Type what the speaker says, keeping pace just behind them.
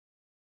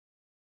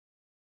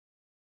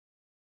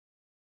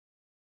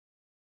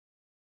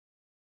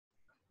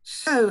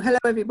So, hello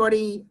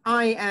everybody.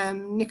 I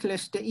am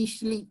Nicholas de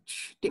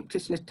Estleche,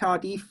 dictus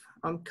Tardif.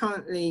 I'm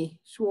currently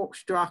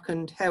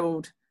Drachenwald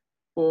Herald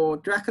for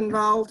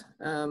Drachenwald.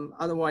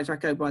 Otherwise, I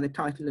go by the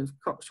title of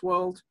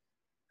Cotswold,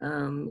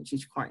 which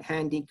is quite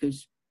handy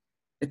because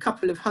the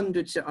couple of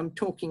hundreds that I'm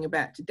talking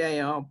about today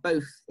are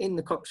both in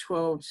the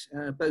Cotswolds,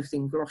 both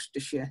in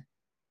Gloucestershire.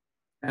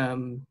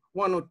 One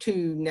or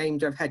two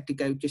names I've had to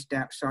go just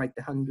outside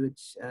the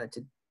hundreds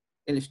to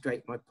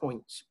illustrate my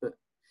points, but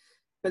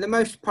for the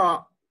most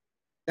part,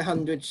 the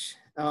hundreds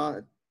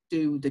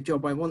do the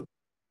job I want.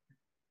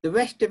 The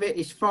rest of it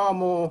is far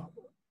more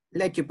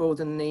legible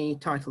than the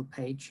title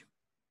page.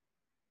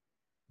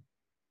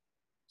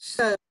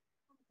 So,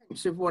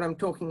 of what I'm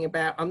talking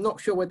about, I'm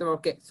not sure whether I'll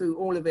get through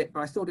all of it,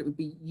 but I thought it would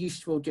be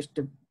useful just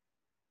to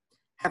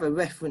have a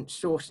reference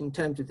source in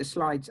terms of the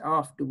slides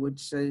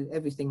afterwards, so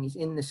everything is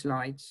in the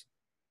slides.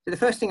 So the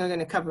first thing I'm going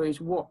to cover is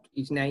what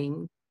is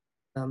named.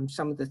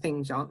 Some of the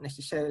things aren't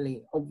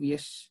necessarily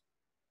obvious.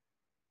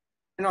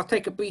 And I'll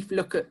take a brief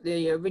look at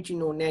the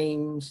original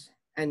names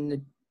and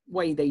the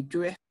way they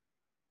drift.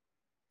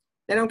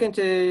 Then I'm going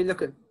to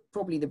look at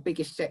probably the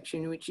biggest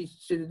section, which is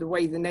sort of the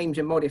way the names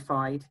are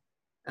modified.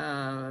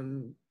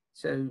 You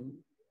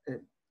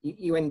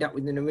end up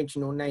with an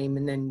original name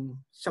and then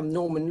some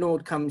Norman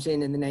lord comes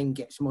in and the name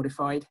gets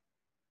modified.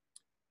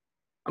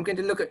 I'm going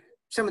to look at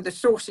some of the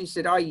sources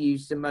that I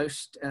use the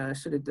most,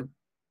 sort of the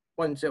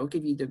ones that will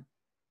give you the,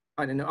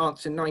 I don't know,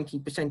 answer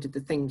 90% of the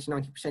things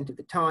 90% of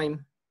the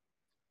time.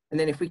 And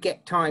then if we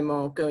get time,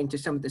 I'll go into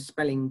some of the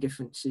spelling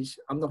differences.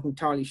 I'm not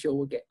entirely sure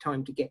we'll get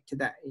time to get to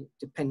that. It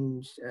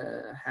depends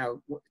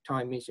what the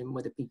time is and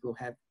whether people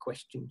have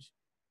questions.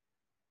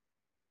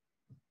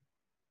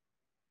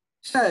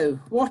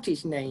 So what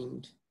is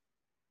named?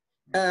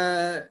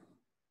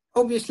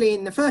 Obviously,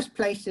 in the first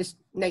place, there's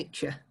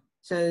nature.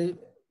 So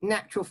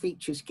natural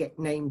features get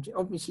named.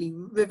 Obviously,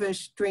 rivers,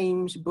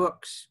 streams,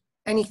 brooks,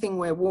 anything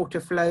where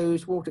water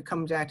flows, water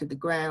comes out of the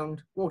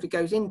ground, water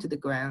goes into the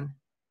ground.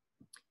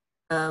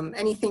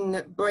 Anything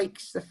that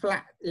breaks the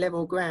flat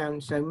level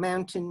ground, so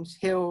mountains,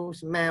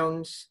 hills,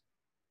 mounds,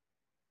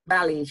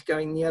 valleys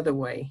going the other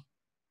way.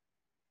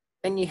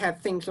 Then you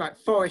have things like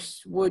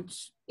forests,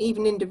 woods,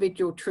 even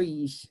individual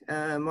trees.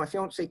 My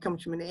fiance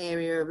comes from an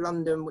area of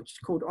London which is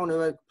called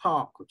Honor Oak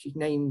Park, which is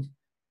named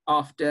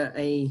after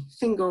a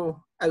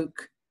single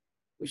oak,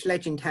 which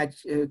legend had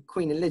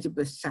Queen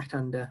Elizabeth sat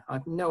under. I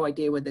have no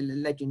idea whether the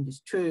legend is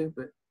true,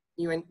 but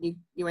you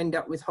end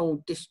up with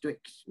whole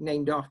districts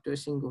named after a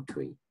single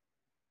tree.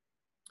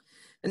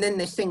 And then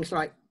there's things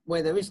like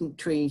where there isn't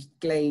trees,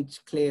 glades,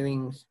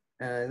 clearings,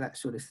 that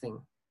sort of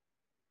thing.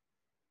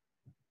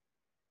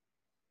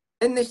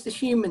 Then there's the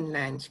human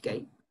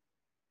landscape.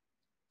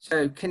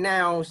 So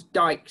canals,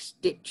 dikes,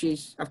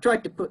 ditches. I've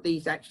tried to put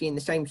these actually in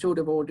the same sort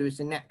of order as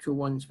the natural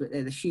ones, but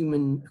they're the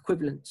human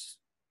equivalents.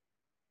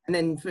 And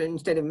then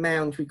instead of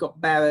mounds, we've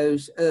got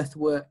barrows,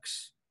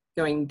 earthworks.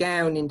 Going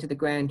down into the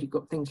ground, you've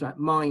got things like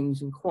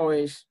mines and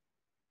quarries.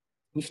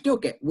 You still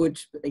get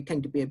woods, but they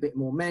tend to be a bit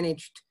more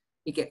managed.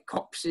 You get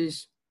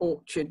copses,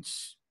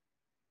 orchards.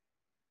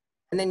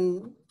 And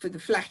then for the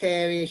flat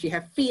areas, you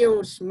have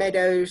fields,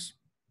 meadows,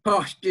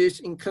 pastures,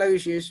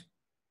 enclosures.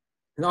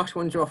 The last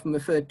ones are often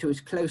referred to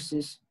as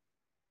closes.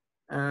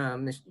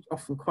 There's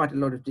often quite a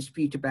lot of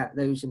dispute about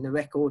those in the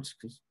records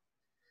because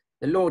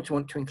the lords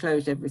want to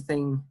enclose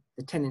everything,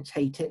 the tenants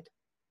hate it.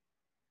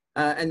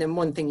 And then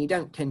one thing you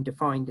don't tend to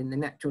find in the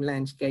natural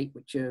landscape,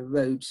 which are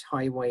roads,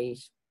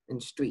 highways,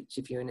 and streets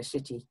if you're in a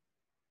city.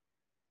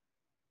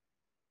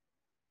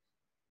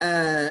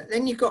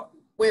 Then you've got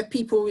where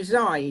people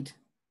reside.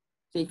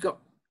 So you've got,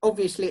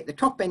 obviously at the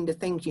top end of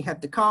things, you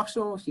have the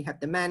castles, you have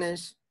the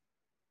manors,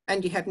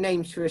 and you have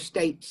names for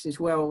estates as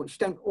well, which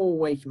don't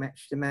always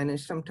match the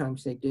manors,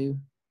 sometimes they do.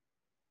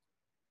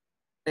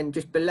 And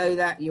just below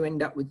that, you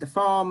end up with the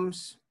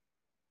farms.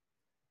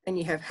 And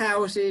you have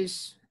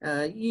houses,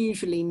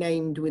 usually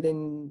named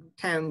within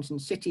towns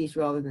and cities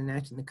rather than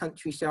out in the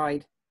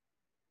countryside.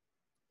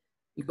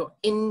 You've got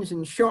inns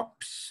and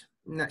shops,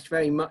 and that's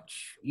very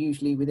much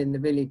usually within the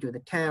village or the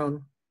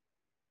town.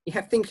 You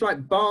have things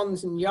like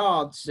barns and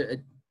yards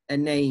that are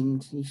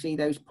named. You see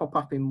those pop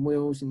up in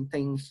wills and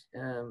things,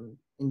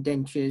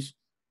 indentures,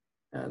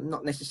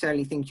 not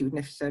necessarily things you would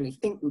necessarily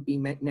think would be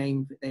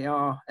named, but they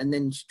are. And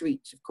then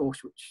streets, of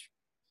course, which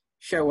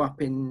show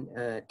up in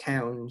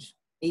towns,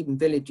 even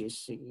villages,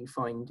 so you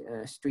find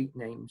street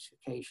names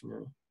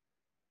occasionally.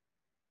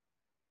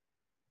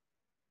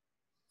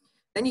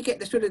 Then you get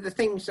the sort of the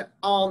things that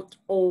aren't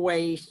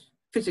always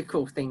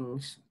physical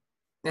things.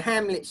 Now,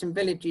 hamlets and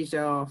villages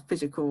are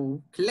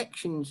physical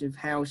collections of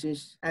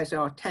houses, as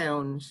are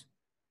towns.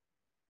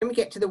 Then we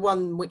get to the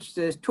one which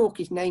the talk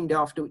is named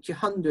after, which are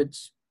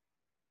hundreds.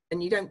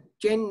 And you don't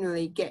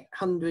generally get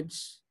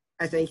hundreds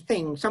as a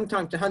thing.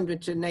 Sometimes the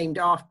hundreds are named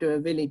after a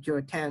village or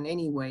a town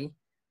anyway.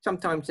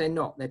 Sometimes they're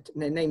not.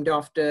 They're named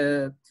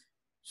after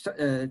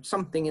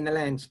something in the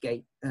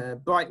landscape.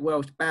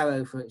 Brightwell's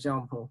Barrow, for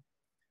example.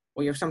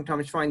 Or you'll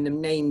sometimes find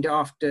them named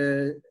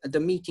after the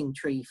meeting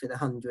tree for the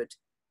hundred.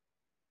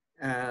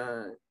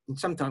 and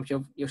sometimes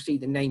you'll see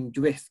the name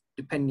drift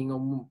depending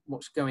on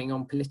what's going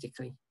on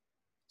politically.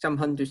 Some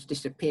hundreds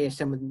disappear,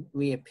 some of them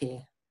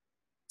reappear.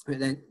 But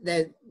then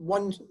there's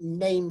one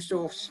name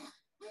source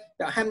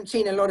that I haven't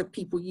seen a lot of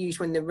people use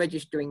when they're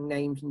registering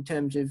names in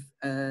terms of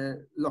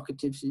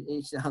locatives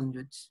is the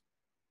hundreds.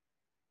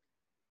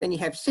 Then you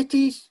have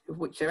cities, of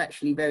which there are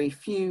actually very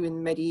few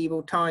in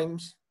medieval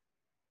times.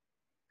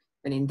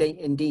 And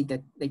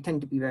indeed they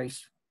tend to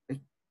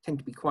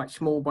be quite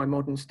small by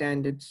modern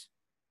standards.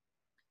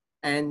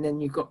 And then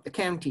you've got the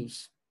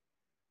counties.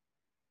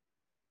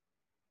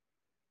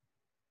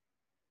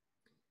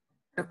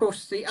 Of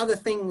course, the other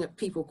thing that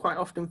people quite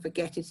often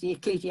forget is the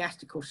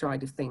ecclesiastical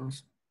side of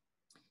things.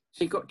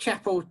 So you've got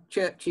chapels,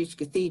 churches,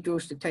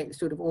 cathedrals to take the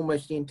sort of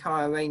almost the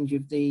entire range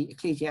of the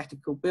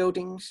ecclesiastical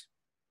buildings.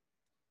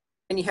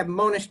 And you have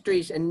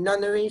monasteries and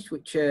nunneries,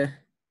 which are,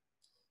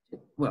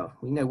 well,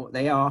 we know what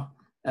they are,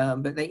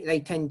 but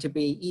they tend to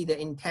be either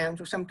in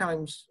towns or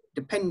sometimes,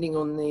 depending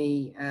on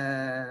the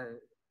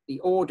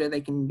order,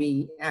 they can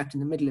be out in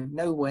the middle of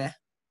nowhere.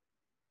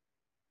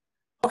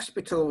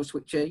 Hospitals,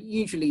 which are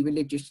usually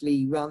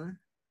religiously run.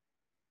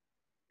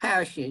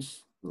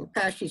 Parishes.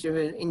 Parishes are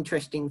an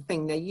interesting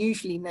thing. They're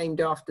usually named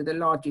after the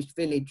largest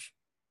village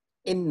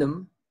in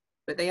them,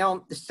 but they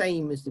aren't the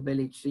same as the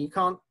village. So you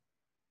can't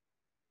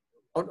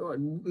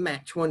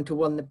match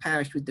one-to-one the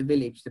parish with the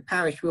village. The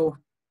parish will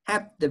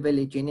have the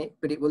village in it,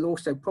 but it will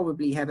also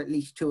probably have at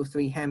least 2 or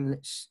 3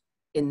 hamlets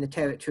in the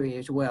territory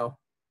as well.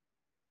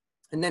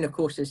 And then, of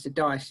course, there's the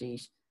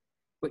dioceses,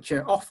 which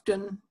are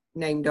often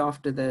named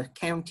after the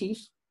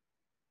counties,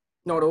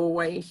 not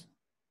always,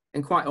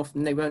 and quite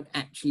often they won't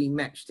actually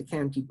match the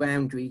county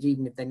boundaries,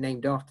 even if they're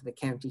named after the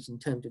counties in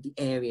terms of the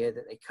area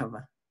that they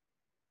cover.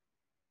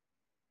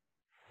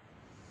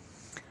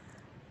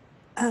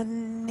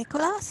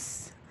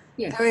 Nicholas?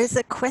 Yes. There is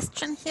a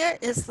question here.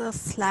 Is the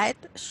slide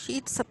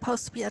sheet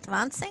supposed to be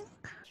advancing?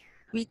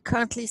 We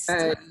currently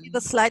see the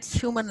slide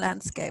human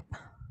landscape.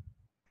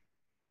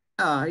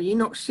 Are you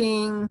not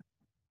seeing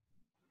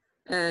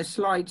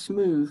slides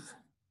move?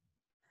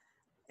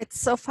 It's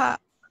so far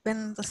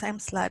been the same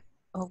slide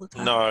all the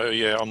time. No,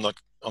 yeah, I'm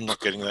not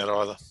getting that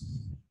either.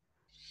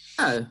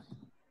 Oh,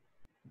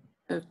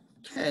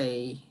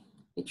 okay.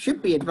 It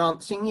should be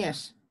advancing,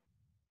 yes.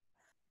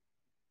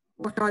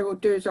 What I will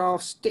do is I'll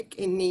stick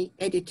in the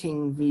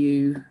editing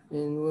view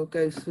and we'll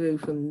go through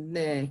from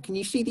there. Can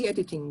you see the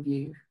editing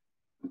view?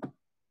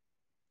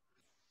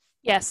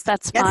 Yes,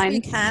 that's yes, fine.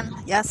 Yes, we can.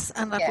 Yes,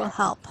 and that will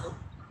help.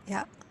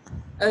 Yeah.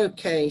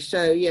 Okay,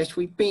 so yes,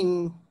 we've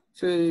been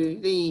through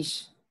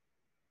these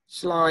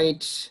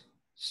slides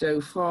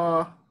so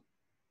far.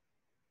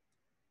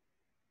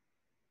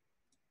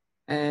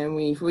 And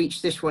we've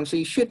reached this one. So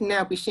you should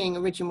now be seeing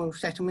original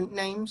settlement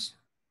names.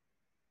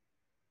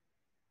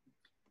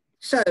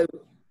 So,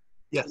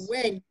 yes.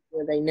 When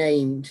were they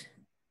named?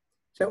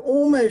 So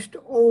almost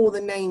all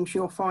the names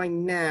you'll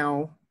find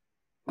now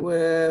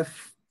are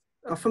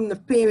from the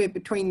period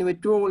between the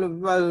withdrawal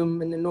of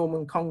Rome and the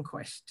Norman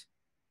conquest.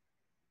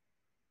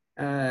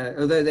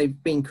 Although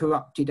they've been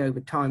corrupted over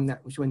time,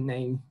 that was when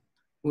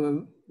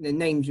the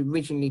names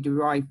originally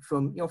derived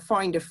from. You'll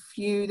find a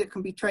few that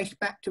can be traced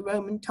back to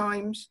Roman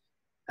times.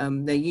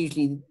 They're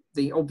usually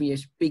the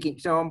obvious big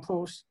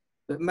examples,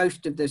 but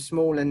most of the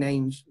smaller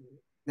names,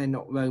 they're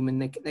not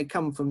Roman. They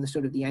come from the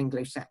sort of the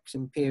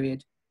Anglo-Saxon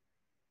period.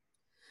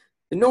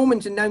 The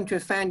Normans are known to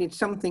have founded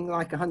something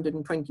like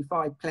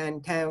 125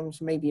 planned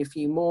towns, maybe a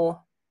few more,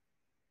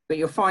 but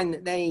you'll find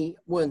that they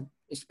weren't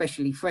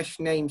especially fresh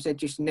names. They're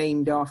just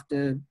named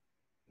after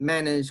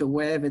manors or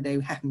wherever they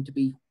happen to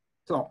be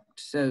plopped.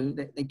 So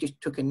they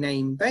just took a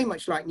name, very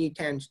much like new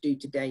towns do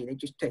today. They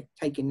just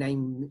take a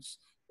name that's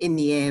in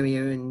the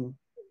area and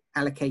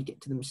allocate it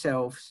to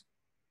themselves.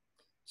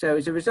 So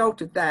as a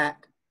result of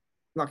that,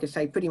 like I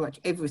say, pretty much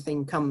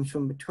everything comes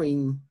from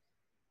between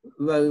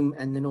Rome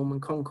and the Norman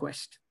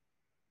conquest.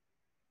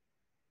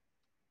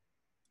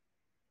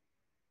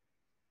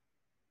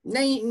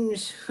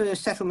 Names for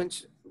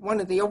settlements, one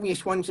of the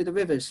obvious ones are the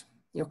rivers.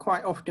 You'll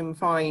quite often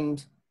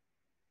find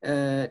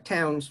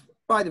towns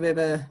by the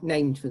river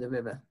named for the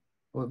river,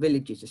 or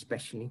villages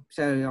especially.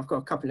 So I've got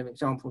a couple of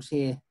examples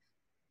here.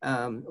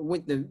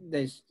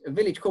 There's a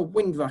village called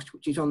Windrush,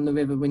 which is on the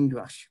river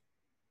Windrush.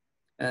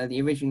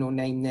 The original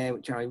name there,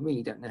 which I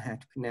really don't know how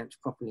to pronounce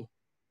properly.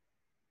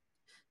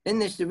 Then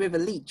there's the River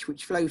Leach,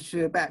 which flows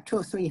through about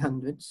 200 or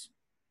 300.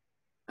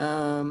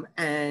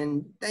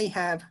 And they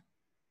have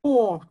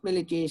 4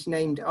 villages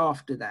named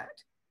after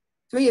that.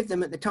 3 of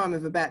them at the time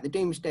of about the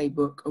Domesday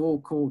Book are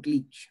all called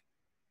Leach,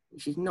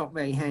 which is not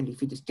very handy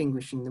for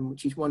distinguishing them,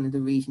 which is one of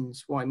the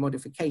reasons why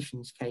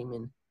modifications came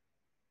in.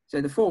 So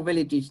the 4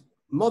 villages,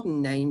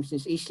 modern names,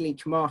 is East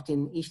Leach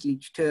Martin, East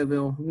Leach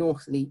Turville,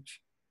 North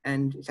Leach,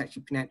 and it's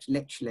actually pronounced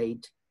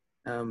Lechlade,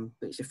 but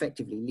it's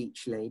effectively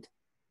Leechlade.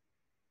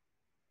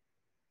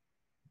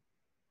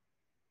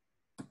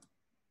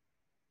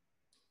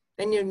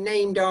 Then you're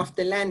named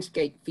after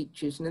landscape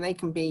features, and they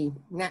can be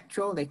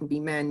natural, they can be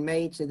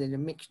man-made, so there's a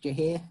mixture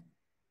here.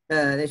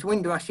 There's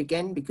Windrush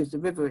again, because the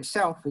river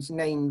itself is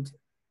named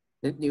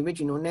The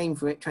original name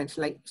for it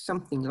translates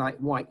something like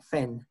White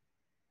Fen.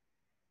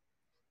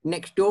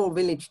 Next door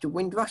village to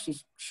Windrush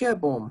is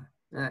Sherborne.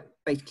 That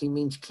basically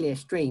means clear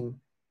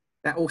stream.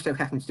 That also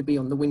happens to be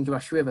on the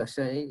Windrush River,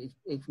 so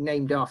it's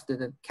named after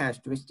the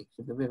characteristics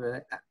of the river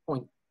at that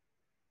point.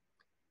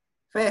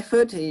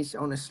 Fairford is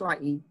on a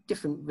slightly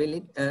different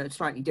village,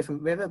 slightly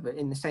different river, but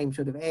in the same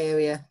sort of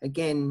area.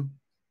 Again,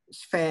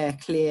 it's fair,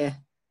 clear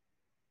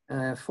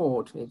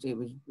ford. It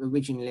was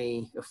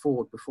originally a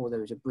ford before there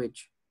was a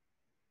bridge.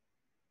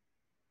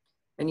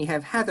 And you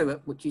have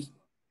Hatherop, which is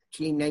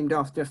actually named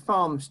after a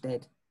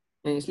farmstead,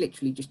 and it's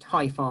literally just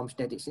High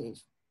Farmstead.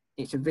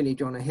 It's a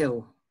village on a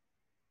hill.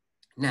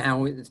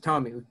 Now, at the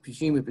time, it was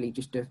presumably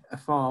just a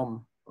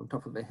farm on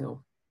top of a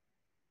hill.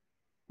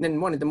 And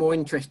then one of the more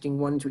interesting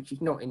ones, which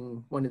is not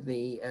in one of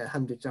the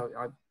hundreds,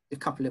 a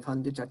couple of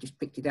hundreds, I just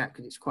picked it out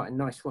because it's quite a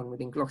nice one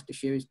within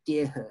Gloucestershire, is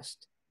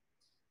Deerhurst.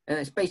 And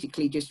it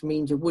basically just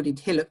means a wooded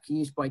hillock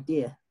used by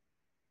deer.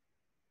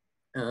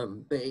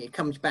 But it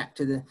comes back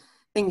to the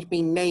things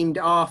being named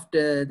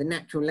after the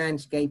natural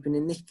landscape, and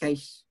in this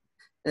case,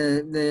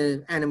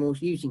 the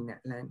animals using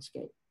that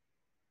landscape.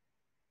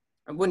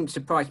 It wouldn't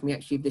surprise me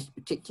actually if this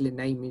particular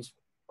name is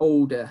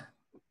older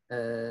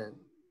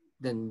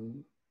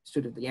than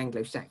sort of the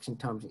Anglo-Saxon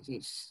times.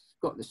 It's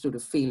got the sort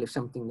of feel of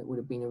something that would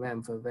have been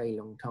around for a very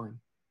long time.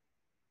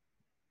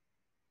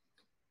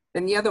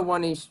 Then the other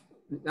one is,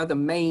 the other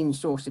main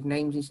source of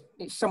names is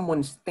it's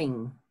someone's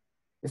thing.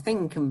 The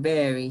thing can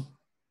vary.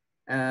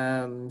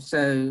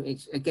 So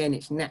it's, again,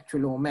 it's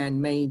natural or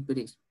man-made, but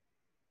it's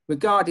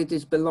regarded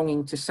as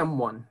belonging to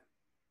someone.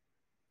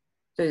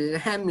 So there's a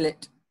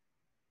hamlet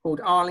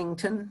called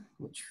Arlington,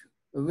 which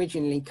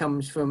originally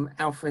comes from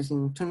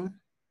Alfrezington.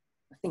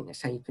 I think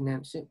that's how you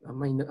pronounce it. I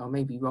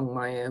may be wrong.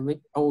 My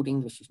old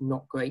English is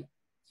not great,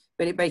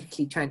 but it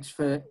basically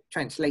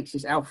translates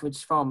as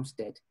Alfred's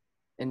farmstead.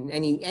 And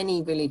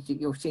any village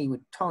that you'll see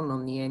with ton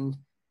on the end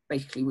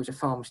basically was a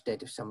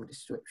farmstead of some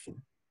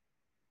description.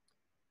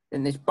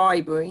 Then there's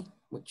Bybury,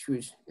 which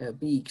was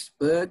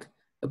Biegsburg.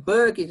 A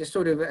burg is a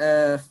sort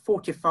of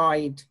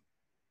fortified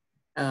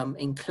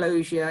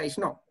enclosure. It's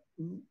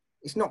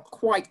not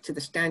quite to the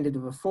standard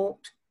of a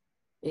fort.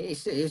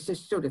 It's a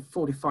sort of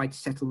fortified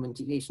settlement.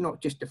 It's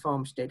not just a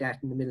farmstead out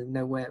in the middle of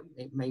nowhere.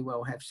 It may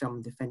well have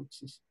some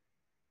defences.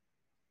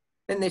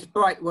 Then there's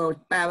Brightwell's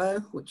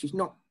Barrow, which is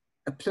not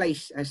a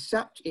place as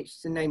such.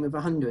 It's the name of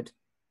a hundred.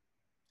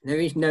 There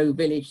is no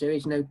village, there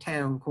is no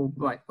town called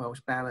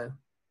Brightwell's Barrow.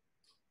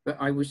 But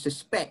I would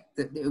suspect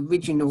that the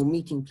original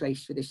meeting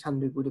place for this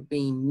hundred would have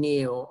been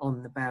near or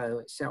on the barrow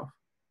itself.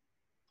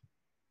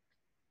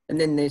 And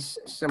then there's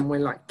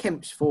somewhere like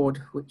Kempsford,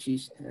 which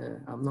is,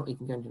 I'm not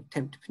even going to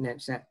attempt to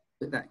pronounce that,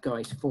 but that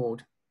guy's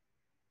ford.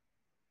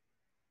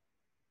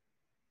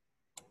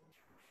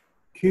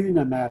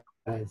 Cunamares.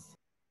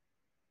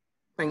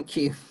 Thank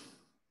you.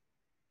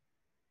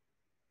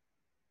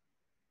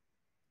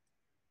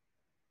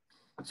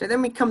 So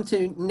then we come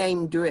to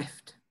name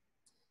drift.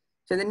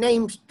 So the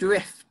names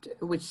drift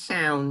with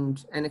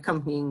sound and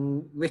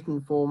accompanying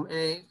written form. And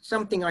it's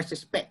something I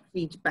suspect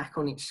feeds back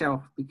on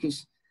itself,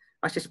 because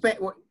I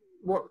suspect what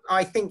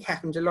I think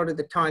happens a lot of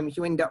the time is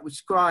you end up with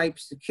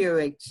scribes, the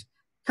curates,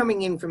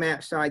 coming in from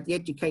outside, the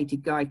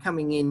educated guy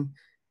coming in,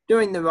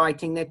 doing the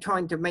writing. They're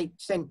trying to make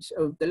sense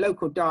of the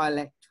local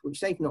dialect,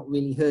 which they've not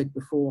really heard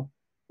before,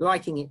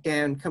 writing it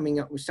down, coming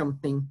up with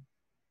something.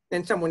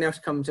 Then someone else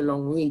comes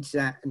along, reads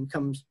that, and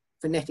comes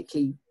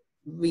phonetically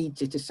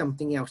reads it as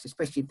something else,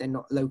 especially if they're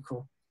not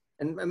local.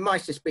 And my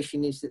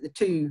suspicion is that the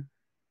two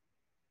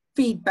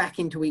feed back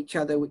into each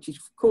other, which is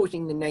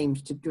causing the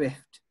names to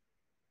drift.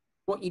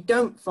 What you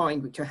don't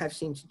find, which I have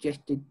seen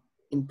suggested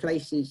in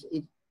places,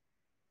 is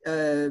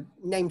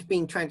names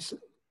being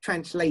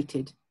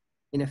translated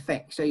in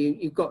effect. So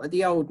you've got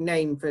the old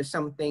name for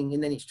something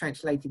and then it's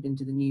translated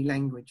into the new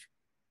language.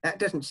 That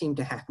doesn't seem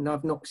to happen.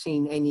 I've not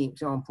seen any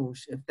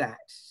examples of that.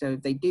 So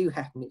if they do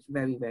happen, it's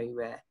very, very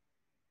rare.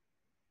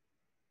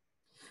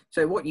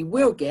 So what you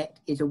will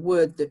get is a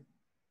word that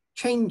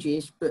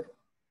changes, but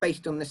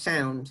based on the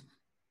sound.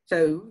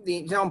 So the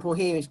example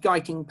here is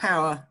Geiting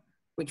Power,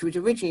 which was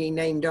originally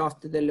named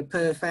after the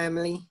Lepeur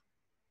family,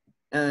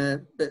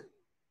 but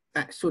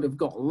that sort of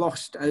got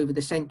lost over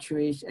the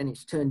centuries and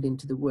it's turned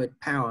into the word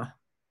power.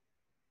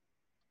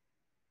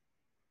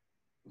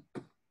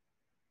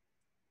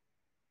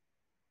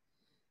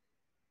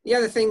 The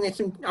other thing,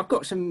 I've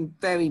got some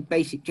very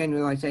basic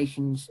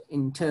generalizations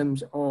in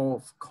terms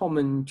of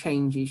common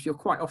changes. You'll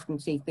quite often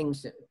see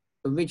things that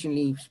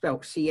originally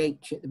spelt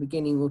CH at the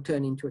beginning will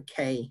turn into a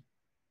K.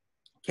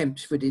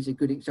 Kempsford is a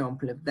good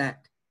example of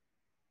that.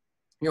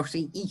 You'll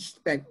see East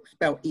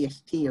spelled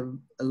EST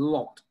a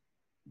lot.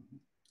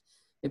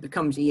 It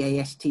becomes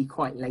EAST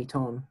quite late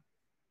on.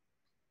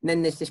 And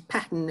then there's this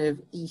pattern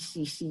of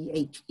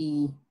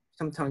ECCHE.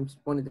 Sometimes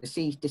one of the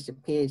C's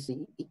disappears,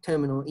 the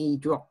terminal E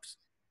drops.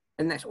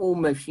 And that's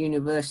almost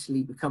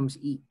universally becomes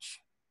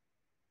each.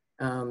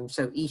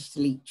 So East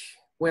Leach.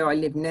 Where I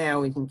live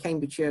now is in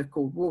Cambridgeshire,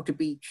 called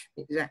Waterbeach.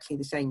 It's exactly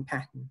the same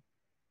pattern.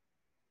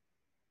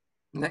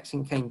 And that's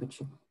in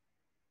Cambridgeshire.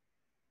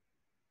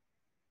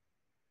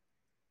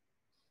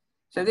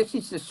 So this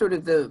is the sort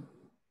of the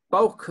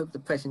bulk of the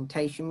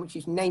presentation, which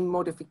is name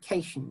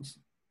modifications.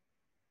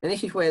 And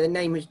this is where the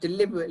name has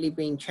deliberately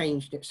been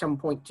changed at some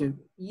point to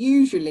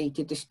usually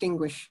to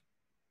distinguish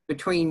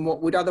between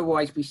what would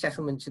otherwise be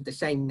settlements of the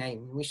same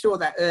name. And we saw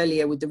that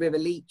earlier with the River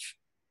Leach,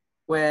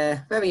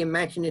 where very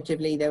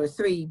imaginatively there were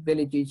 3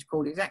 villages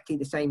called exactly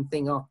the same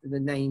thing after the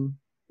name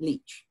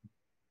Leach.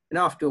 And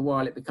after a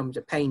while it becomes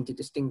a pain to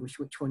distinguish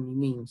which one you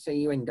mean. So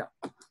you end up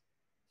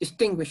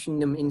distinguishing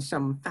them in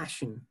some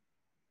fashion.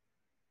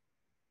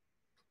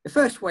 The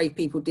first way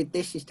people did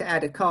this is to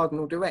add a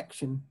cardinal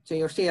direction. So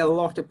you'll see a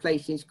lot of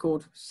places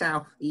called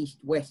south, east,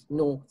 west,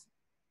 north.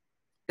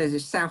 There's a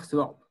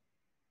Southrop,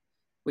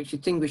 which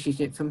distinguishes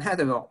it from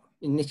Hatherop.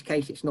 In this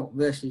case, it's not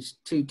versus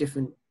 2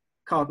 different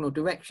cardinal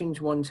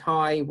directions. One's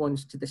high,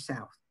 one's to the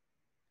south.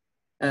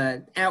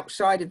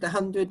 Outside of the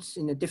hundreds,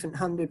 in a different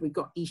hundred, we've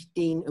got East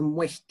Dean and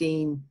West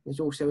Dean. There's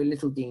also a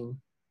Little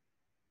Dean.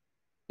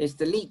 There's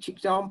the Leach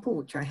example,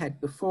 which I had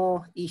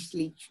before, East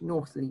Leach,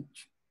 North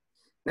Leach.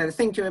 Now, the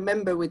thing to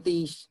remember with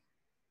these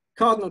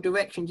cardinal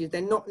directions is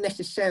they're not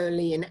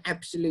necessarily an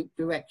absolute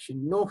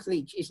direction. North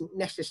Leach isn't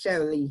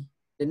necessarily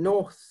the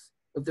north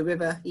of the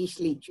river. East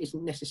Leach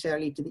isn't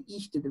necessarily to the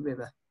east of the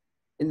river.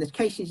 In the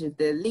cases of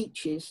the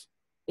leeches,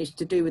 it's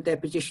to do with their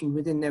position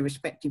within their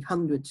respective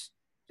hundreds.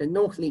 So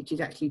North Leach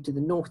is actually to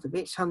the north of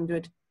its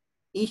hundred.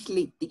 The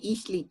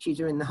East Leaches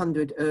are in the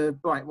hundred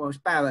of Brightwell's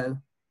Barrow,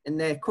 and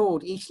they're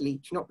called East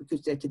Leach, not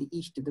because they're to the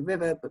east of the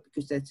river, but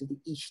because they're to the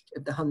east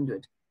of the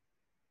hundred.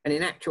 And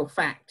in actual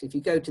fact, if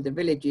you go to the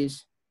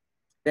villages,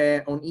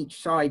 they're on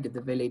each side of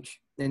the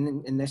village,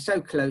 and they're so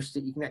close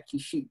that you can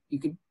actually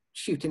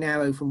shoot an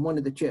arrow from one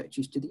of the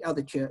churches to the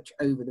other church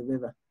over the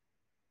river.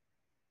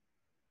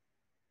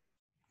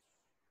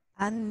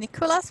 And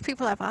Nicholas,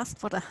 people have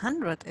asked what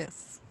 100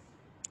 is.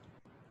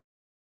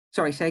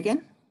 Sorry, say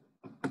again?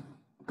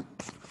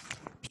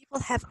 People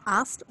have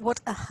asked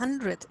what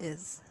 100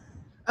 is.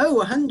 Oh,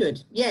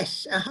 100.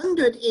 Yes,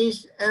 100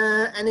 is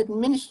an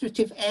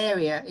administrative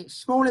area. It's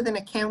smaller than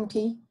a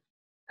county.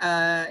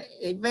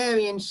 It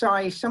varies in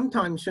size,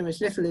 sometimes from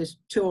as little as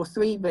 2 or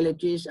 3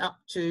 villages up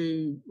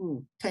to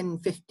 10,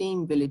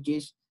 15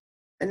 villages.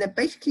 And they're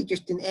basically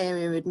just an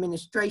area of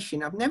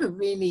administration. I've never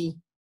really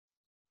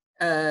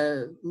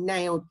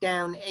nailed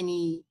down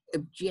any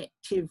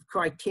objective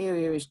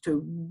criteria as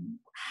to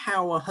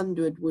how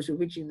 100 was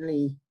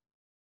originally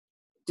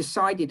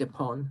decided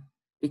upon.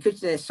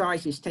 Because their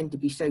sizes tend to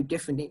be so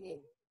different,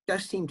 it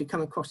does seem to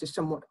come across as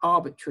somewhat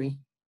arbitrary.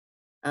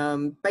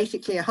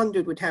 Basically,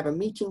 100 would have a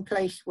meeting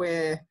place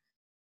where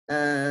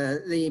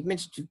the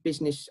administrative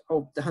business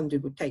of the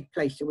 100 would take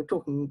place. So we're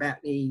talking about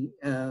the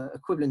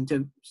equivalent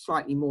of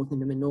slightly more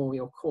than a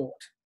manorial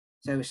court.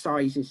 So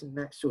sizes and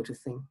that sort of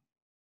thing.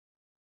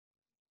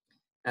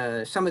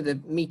 Some of the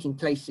meeting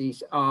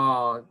places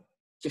are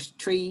just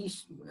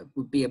trees. It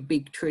would be a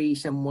big tree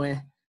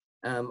somewhere.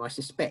 I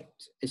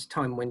suspect as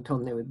time went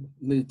on, they would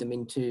move them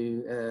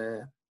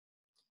into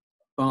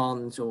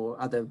barns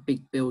or other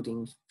big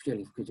buildings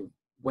purely because of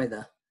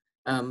weather.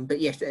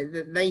 But yes,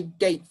 they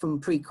date from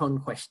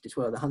pre-conquest as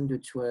well. The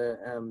hundreds were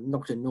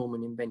not a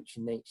Norman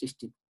invention. They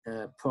existed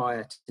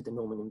prior to the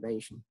Norman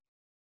invasion.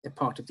 They're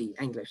part of the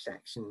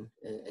Anglo-Saxon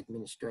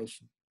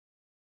administration.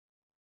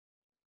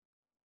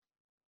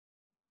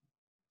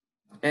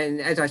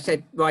 And as I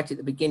said right at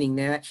the beginning,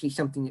 they're actually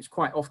something that's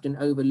quite often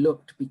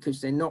overlooked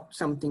because they're not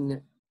something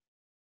that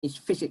is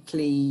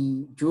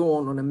physically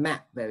drawn on a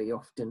map very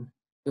often.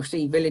 You'll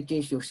see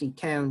villages, you'll see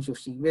towns, you'll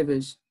see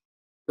rivers,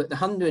 but the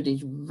 100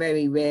 is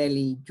very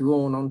rarely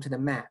drawn onto the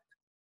map.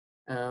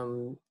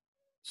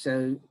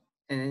 So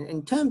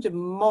in terms of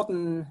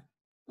modern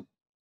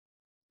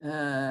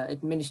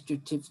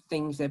administrative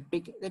things, they're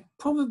big. They're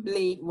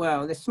probably,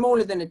 well, they're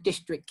smaller than a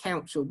district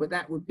council, but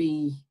that would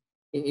be,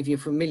 if you're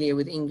familiar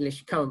with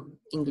English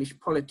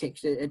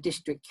politics, a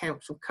district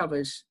council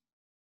covers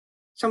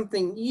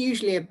something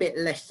usually a bit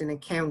less than a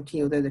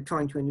county, although they're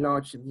trying to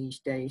enlarge them these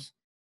days.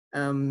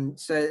 So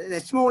they're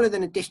smaller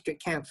than a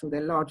district council, they're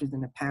larger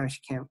than a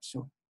parish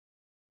council.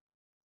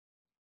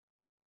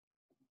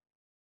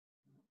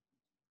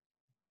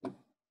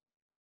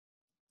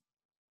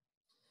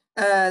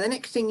 The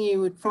next thing you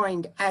would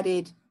find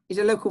added is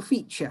a local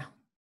feature.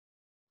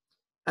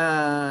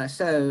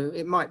 So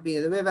it might be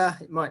the river,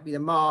 it might be the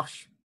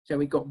marsh. So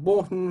we've got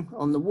Bourton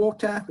on the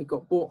water, we've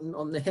got Bourton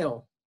on the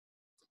hill.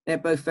 They're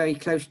both very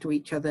close to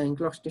each other in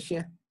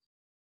Gloucestershire.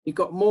 You've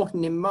got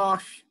Morton in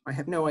Marsh. I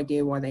have no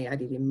idea why they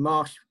added in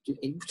Marsh.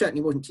 It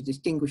certainly wasn't to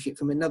distinguish it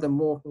from another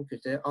Morton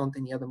because there aren't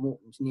any other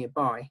Mortons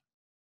nearby.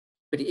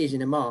 But it is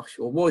in a marsh,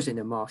 or was in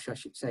a marsh, I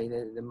should say.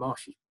 The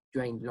marsh is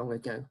drained long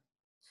ago.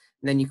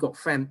 And then you've got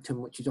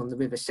Frampton, which is on the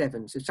River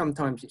Severn. So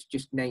sometimes it's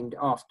just named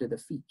after the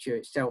feature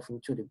itself in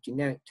sort of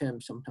generic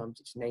terms. Sometimes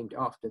it's named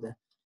after the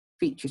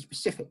feature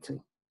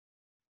specifically.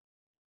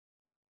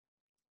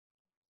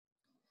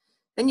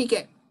 Then you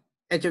get,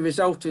 as a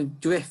result of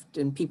drift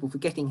and people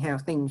forgetting how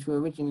things were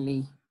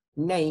originally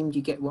named,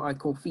 you get what I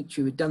call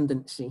feature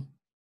redundancy.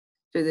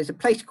 So there's a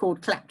place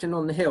called Clapton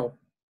on the Hill.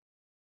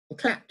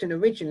 Clapton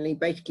originally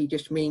basically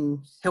just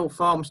means hill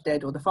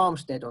farmstead or the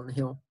farmstead on the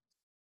hill.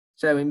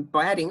 So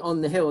by adding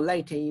on the hill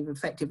later, you've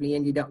effectively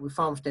ended up with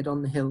farmstead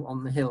on the hill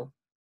on the hill.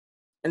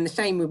 And the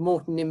same with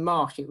Morton in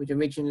Marsh. It was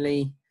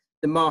originally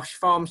the Marsh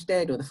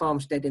farmstead or the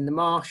farmstead in the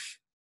marsh.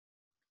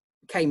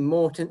 Became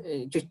Morton,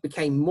 it just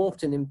became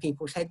Morton in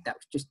people's head. That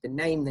was just the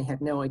name. They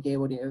had no idea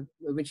what it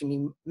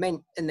originally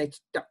meant, and they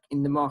stuck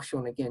in the marsh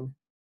on again.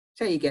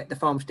 So you get the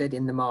farmstead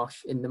in the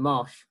marsh, in the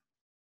marsh.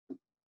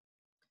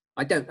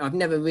 I've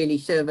never really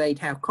surveyed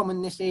how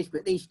common this is,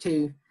 but these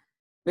two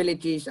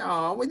villages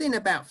are within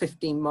about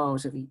 15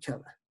 miles of each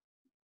other.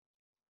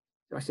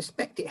 So I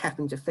suspect it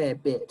happens a fair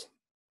bit.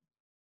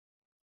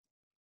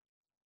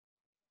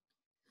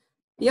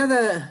 The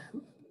other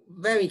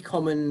very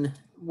common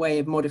way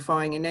of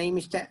modifying a name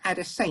is to add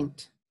a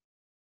saint,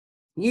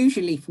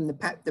 usually from the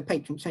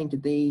patron saint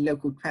of the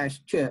local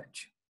parish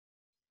church.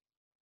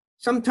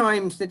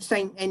 Sometimes the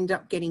saint ends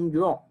up getting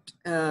dropped.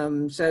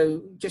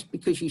 So just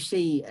because you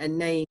see a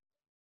name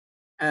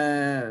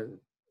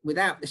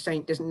without the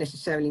saint doesn't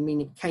necessarily mean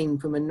it came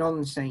from a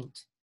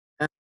non-saint.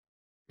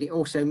 It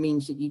also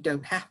means that you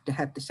don't have to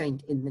have the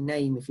saint in the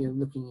name if you're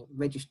looking at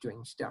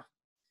registering stuff.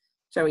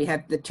 So we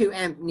have the two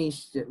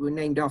Anthonys that were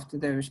named after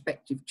their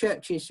respective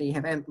churches. So you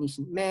have Anthony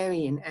St.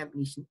 Mary and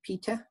Anthony St.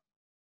 Peter.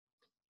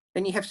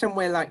 Then you have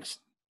somewhere like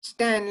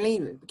Stanley,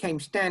 that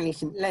became Stanley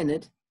St.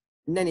 Leonard.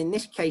 And then in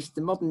this case,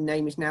 the modern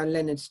name is now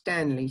Leonard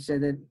Stanley. So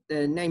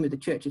the name of the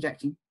church has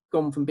actually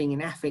gone from being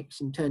an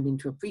affix and turned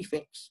into a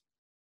prefix.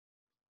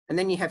 And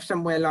then you have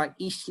somewhere like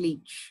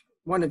Eastleach,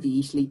 one of the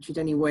Eastleaches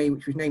anyway,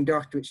 which was named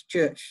after its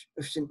church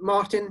of St.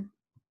 Martin.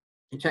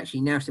 It's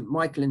actually now St.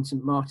 Michael and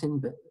St. Martin,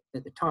 but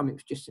at the time it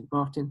was just St.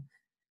 Martin.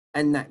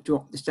 And that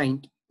dropped the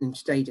saint and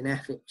stayed an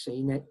affix.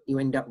 So you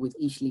end up with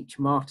Eastleach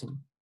Martin.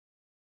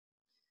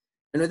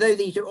 And although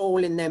these are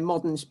all in their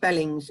modern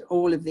spellings,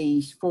 all of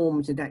these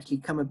forms had actually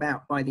come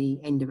about by the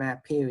end of our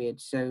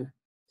period. So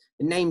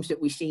the names that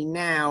we see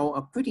now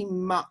are pretty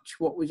much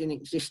what was in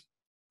existence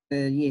in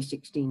the year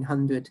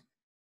 1600,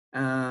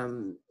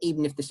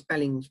 even if the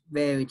spellings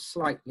varied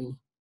slightly.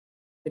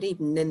 But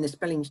even then, the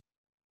spellings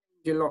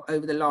changed a lot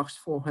over the last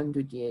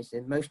 400 years,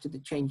 and most of the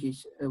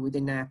changes are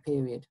within our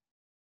period.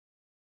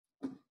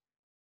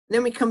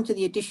 Then we come to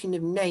the addition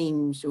of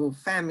names or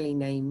family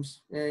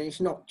names.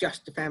 It's not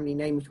just the family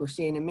name, which we'll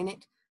see in a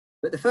minute,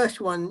 but the first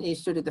one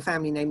is sort of the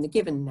family name, the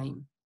given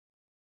name.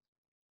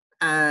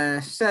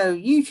 So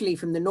usually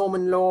from the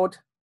Norman lord,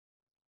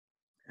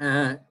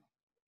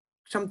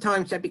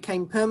 sometimes they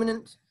became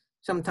permanent,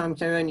 sometimes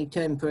they're only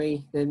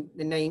temporary. The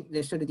name,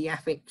 the sort of the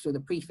affix or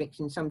the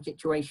prefix in some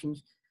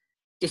situations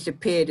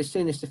disappeared as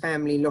soon as the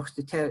family lost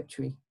the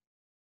territory.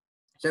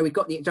 So we've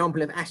got the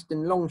example of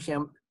Aston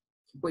Longchamp,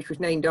 which was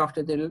named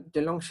after the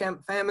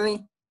Longchamp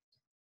family.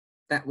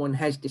 That one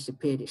has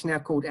disappeared. It's now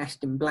called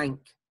Aston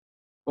Blank,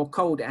 or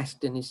Cold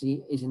Aston is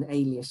an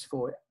alias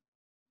for it.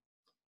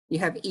 You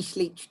have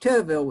Eastleach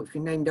Turville, which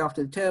was named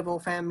after the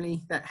Turville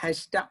family. That has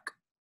stuck,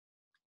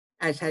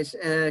 as has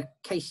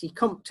Casey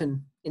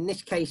Compton. In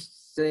this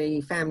case, the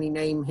family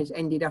name has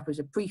ended up as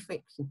a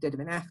prefix instead of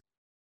an affix,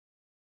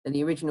 and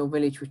the original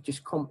village was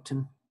just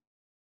Compton.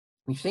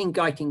 We've seen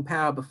Guyting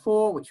Power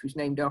before, which was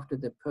named after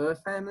the Purr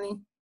family.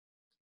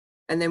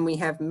 And then we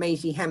have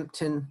Maisie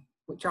Hampton,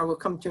 which I will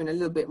come to in a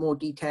little bit more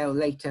detail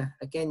later,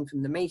 again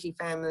from the Maisie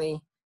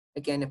family,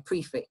 again a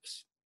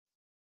prefix.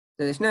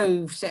 So there's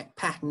no set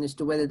pattern as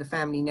to whether the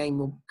family name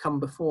will come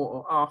before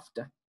or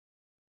after.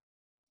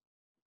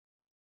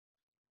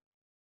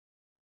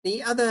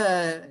 The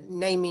other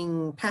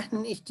naming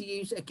pattern is to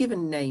use a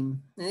given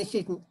name. And this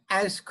isn't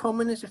as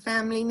common as a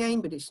family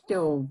name, but it's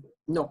still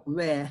not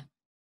rare.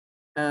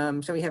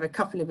 So we have a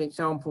couple of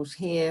examples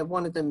here.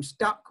 One of them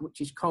stuck,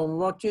 which is Colm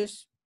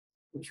Rogers,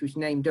 which was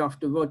named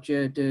after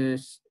Roger de,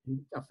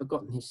 I've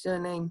forgotten his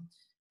surname,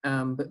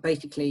 but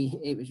basically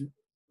it was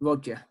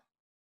Roger.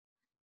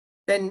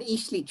 Then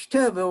Eastleach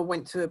Turville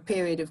went through a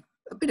period of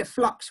a bit of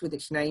flux with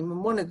its name,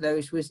 and one of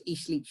those was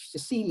Eastleach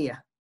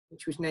Cecilia,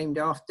 which was named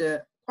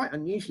after, quite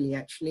unusually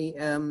actually,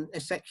 a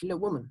secular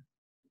woman,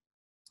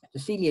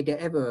 Cecilia de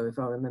Evero, if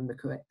I remember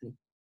correctly.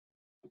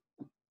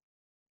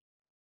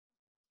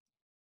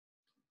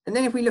 And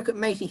then if we look at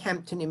Maisie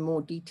Hampton in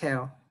more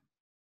detail,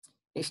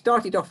 it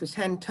started off as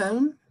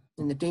Hantone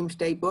in the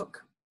Domesday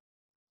Book.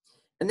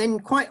 And then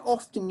quite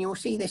often you'll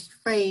see this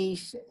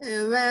phase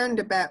around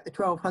about the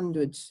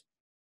 1200s,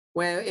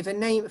 where if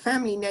a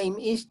family name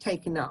is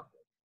taken up,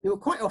 you'll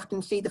quite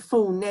often see the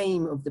full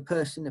name of the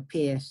person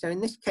appear. So in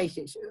this case,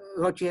 it's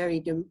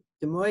Rogeri de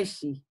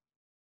Moisi.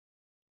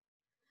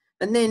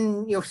 And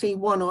then you'll see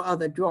one or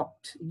other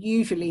dropped.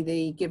 Usually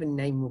the given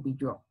name will be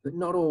dropped, but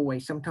not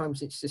always.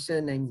 Sometimes it's the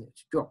surname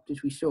that's dropped,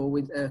 as we saw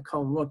with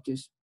Colm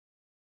Rogers.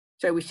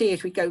 So we see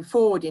as we go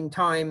forward in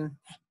time,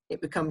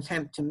 it becomes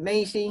Hampton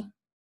Maisie.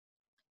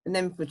 And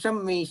then for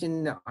some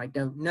reason that I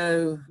don't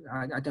know,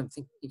 I don't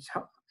think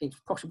it's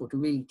possible to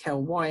really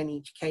tell why in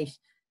each case,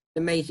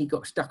 the Maisie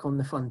got stuck on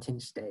the front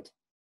instead.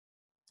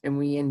 And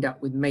we end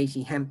up with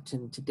Maisie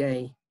Hampton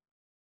today.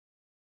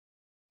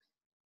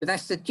 But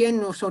that's the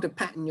general sort of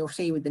pattern you'll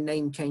see with the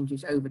name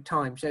changes over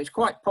time. So it's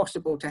quite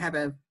possible to have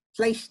a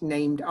place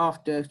named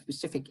after a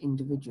specific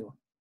individual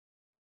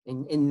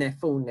in their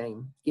full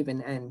name,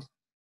 given and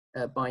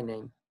by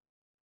name.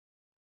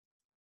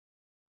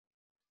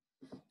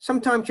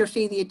 Sometimes you'll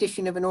see the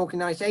addition of an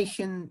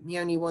organization. The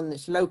only one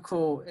that's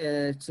local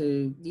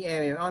to the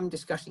area I'm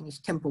discussing is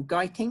Temple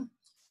Geiting,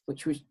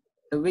 which was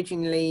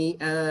originally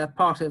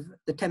part of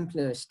the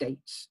Templar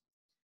estates.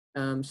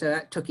 So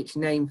that took its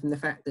name from the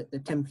fact that the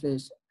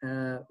Templars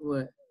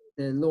were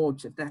the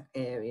lords of that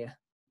area.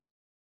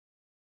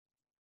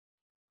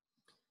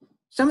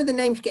 Some of the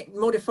names get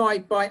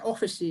modified by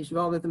offices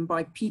rather than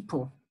by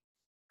people.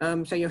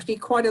 So you'll see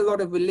quite a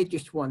lot of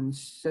religious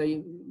ones.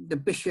 So the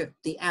bishop,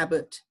 the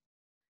abbot,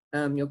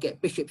 you'll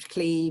get Bishop's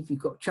Cleeve, you've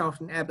got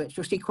Charlton Abbots.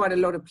 You'll see quite a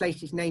lot of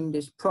places named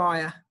as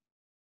prior.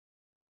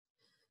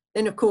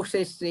 Then of course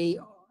there's the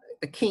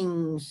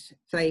King's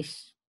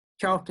place,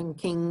 Charlton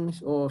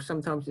Kings, or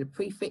sometimes the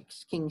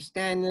prefix, King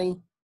Stanley.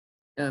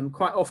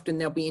 Quite often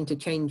they'll be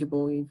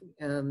interchangeable.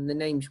 The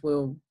names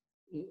will,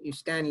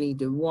 Stanley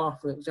de Roy,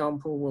 for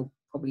example, will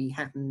probably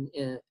happen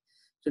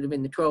sort of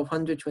in the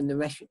 1200s when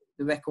the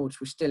records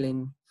were still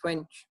in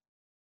French.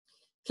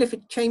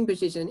 Clifford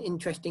Chambers is an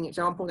interesting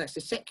example. That's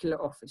the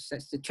secular office,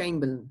 that's the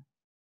Chamberlain.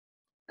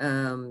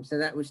 So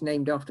that was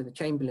named after the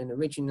Chamberlain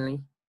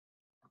originally.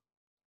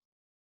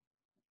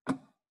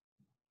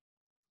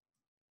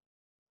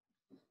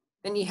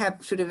 Then you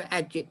have sort of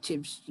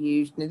adjectives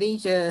used. Now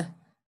these are,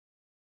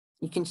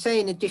 you can say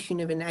an addition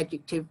of an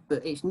adjective,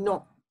 but it's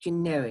not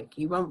generic.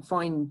 You won't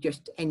find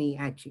just any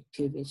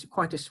adjective. It's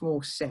quite a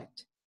small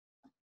set.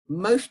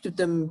 Most of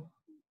them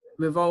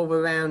revolve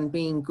around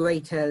being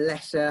greater,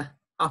 lesser,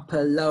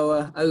 upper,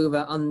 lower,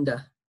 over,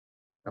 under.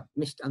 I've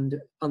missed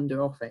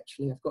under off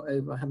actually. I've got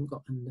over, I haven't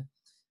got under.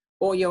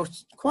 Or you'll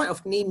quite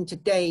often, even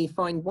today,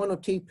 find one or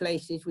two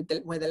places with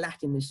where the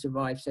Latin has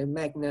survived, so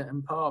magna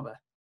and parva.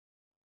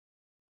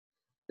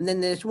 And then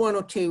there's one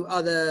or two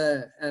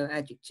other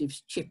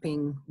adjectives,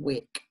 chipping,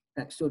 wick,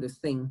 that sort of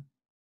thing.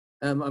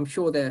 I'm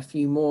sure there are a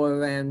few more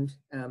around.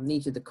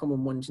 These are the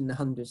common ones in the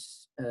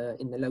hundreds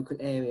in the local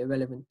area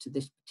relevant to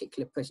this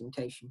particular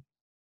presentation.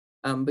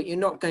 But you're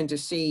not going to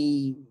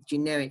see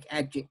generic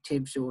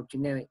adjectives or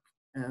generic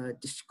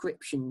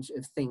descriptions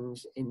of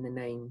things in the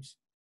names.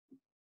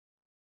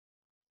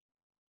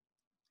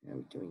 How are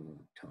we doing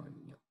on time?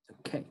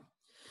 Okay.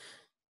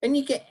 Then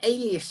you get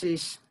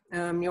aliases.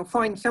 You'll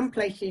find some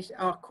places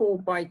are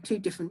called by two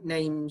different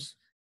names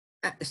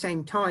at the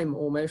same time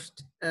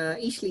almost.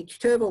 Eastleach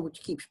Turville,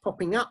 which keeps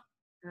popping up,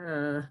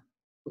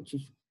 which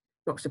is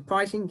not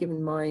surprising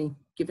given my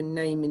given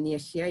name in the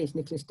SCA is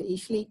Nicholas de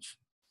Estleche.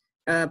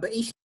 But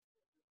Eastleach,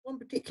 at one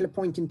particular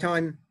point in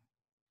time,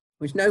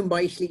 was known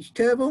by Eastleach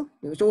Turville.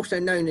 It was also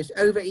known as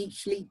Over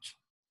Eastleach,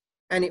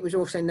 and it was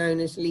also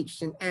known as Leach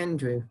St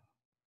Andrew.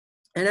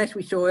 And as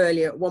we saw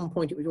earlier, at one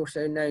point it was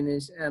also known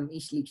as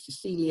Eastleach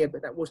Cecilia,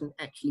 but that wasn't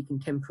actually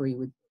contemporary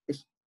with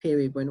this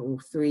period when all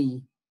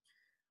three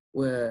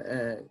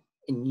were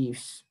in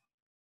use.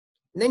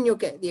 And then you'll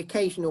get the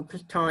occasional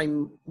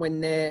time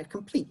when they're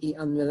completely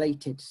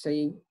unrelated.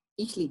 So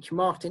Eastleach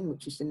Martin,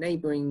 which is the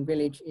neighbouring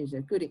village, is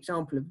a good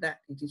example of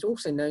that. It is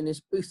also known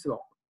as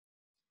Boothrop,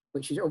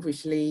 which is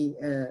obviously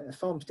a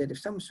farmstead of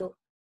some sort,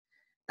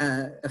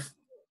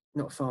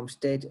 not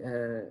farmstead,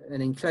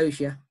 an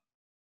enclosure.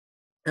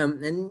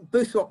 And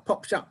Boothrop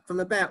pops up from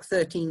about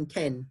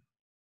 1310.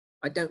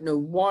 I don't know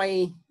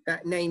why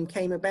that name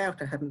came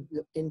about. I haven't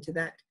looked into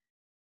that.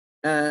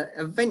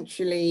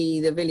 Eventually,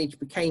 the village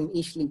became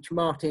Eastleach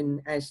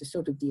Martin as the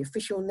sort of the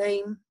official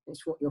name.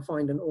 It's what you'll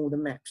find on all the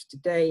maps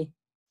today.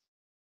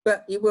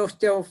 But you will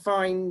still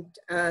find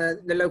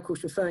the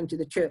locals referring to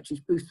the church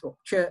as Boothrop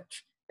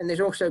Church. And there's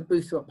also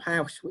Boothrop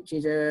House, which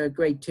is a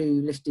Grade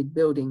 2 listed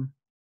building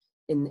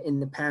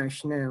in the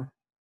parish now.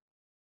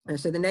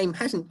 So the name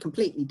hasn't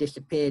completely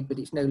disappeared, but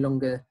it's no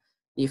longer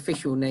the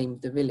official name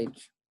of the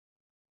village.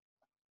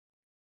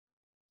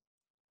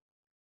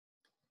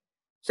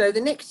 So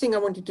the next thing I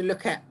wanted to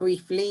look at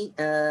briefly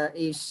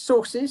is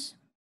sources.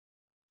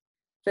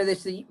 So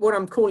there's what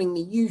I'm calling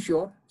the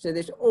usual. So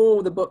there's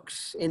all the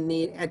books in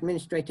the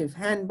administrative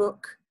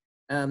handbook,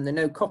 the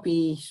no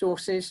copy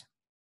sources.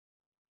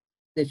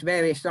 There's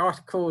various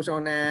articles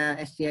on our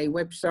SCA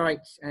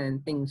websites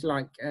and things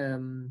like,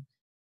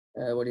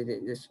 what is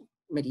it, this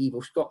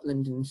medieval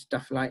Scotland and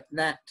stuff like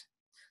that.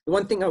 The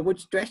one thing I would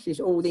stress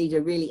is all these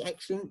are really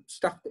excellent.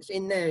 Stuff that's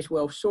in there is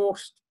well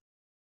sourced,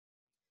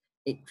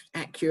 it's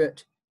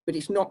accurate, but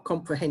it's not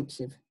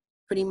comprehensive.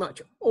 Pretty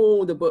much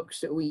all the books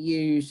that we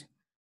use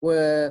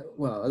were,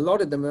 well, a lot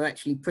of them are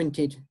actually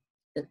printed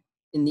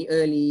in the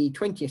early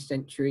 20th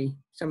century,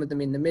 some of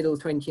them in the middle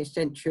 20th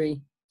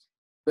century,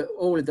 but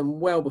all of them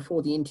well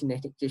before the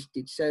internet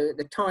existed. So at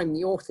the time,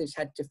 the authors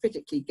had to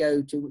physically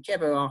go to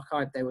whichever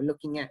archive they were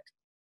looking at.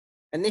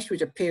 And this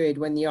was a period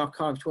when the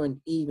archives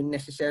weren't even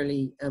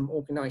necessarily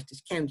organised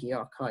as county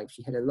archives.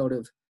 You had a lot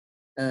of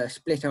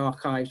split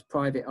archives,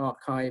 private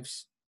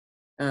archives.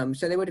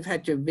 So they would have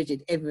had to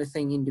visit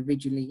everything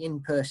individually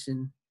in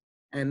person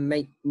and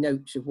make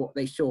notes of what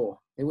they saw.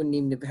 They wouldn't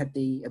even have had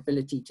the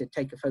ability to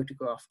take a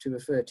photograph to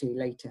refer to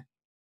later.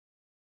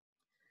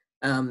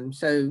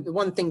 So the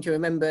one thing to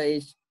remember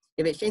is,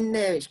 if it's in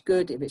there, it's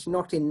good. If it's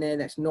not in there,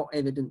 that's not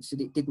evidence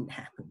that it didn't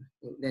happen.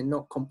 They're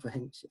not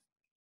comprehensive.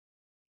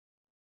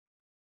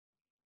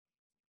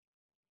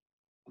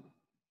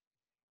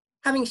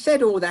 Having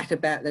said all that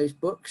about those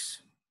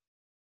books,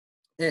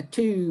 there are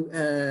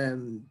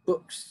two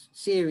books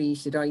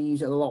series that I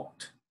use a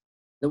lot.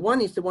 The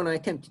one is the one I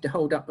attempted to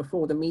hold up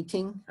before the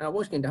meeting. I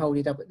was going to hold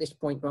it up at this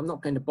point, but I'm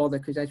not going to bother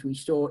because, as we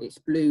saw, it's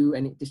blue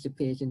and it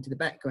disappears into the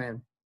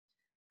background.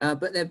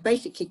 But they're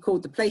basically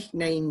called the place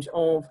names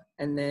of,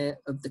 and they're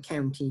of the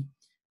county.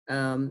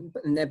 And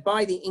they're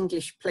by the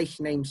English Place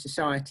Name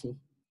Society.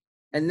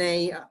 And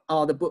they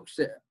are the books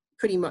that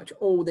pretty much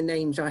all the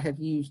names I have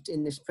used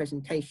in this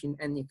presentation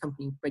and the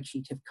accompanying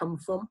spreadsheet have come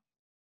from.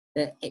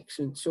 They're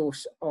excellent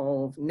source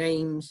of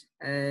names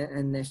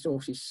and their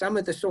sources. Some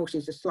of the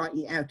sources are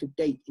slightly out of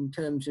date in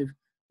terms of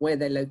where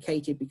they're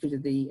located because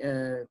of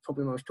the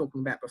problem I was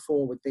talking about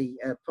before with the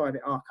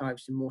private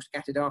archives and more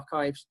scattered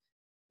archives.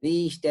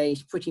 These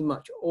days, pretty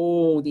much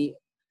all the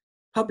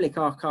public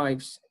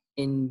archives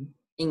in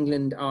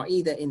England are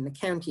either in the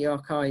county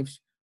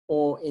archives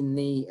or in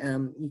the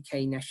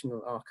UK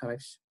National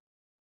Archives.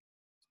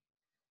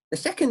 The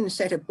second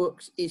set of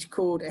books is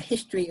called A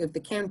History of the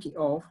County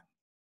of.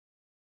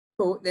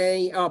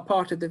 They are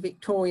part of the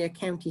Victoria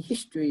County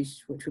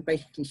Histories, which were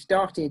basically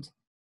started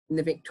in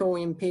the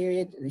Victorian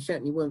period. They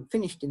certainly weren't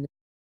finished in the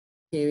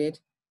period.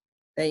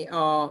 They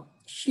are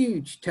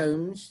huge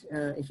tomes.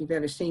 If you've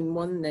ever seen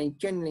one, they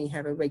generally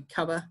have a red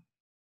cover.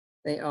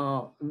 They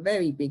are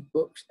very big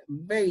books,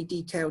 very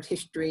detailed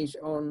histories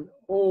on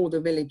all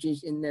the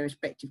villages in their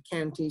respective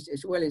counties,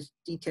 as well as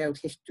detailed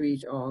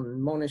histories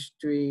on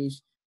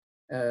monasteries,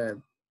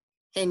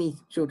 any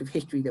sort of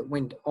history that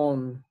went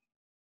on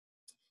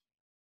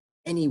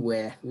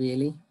anywhere,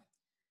 really.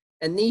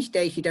 And these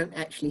days, you don't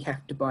actually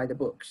have to buy the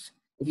books.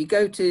 If you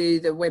go to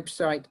the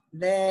website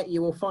there,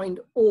 you will find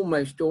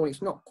almost all,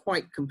 it's not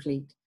quite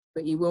complete,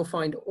 but you will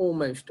find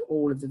almost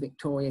all of the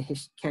Victoria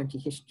County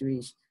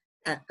histories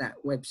at that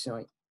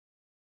website.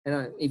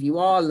 And if you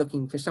are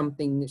looking for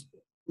something that's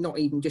not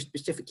even just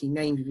specifically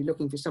named, if you're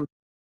looking for something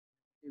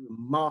to do with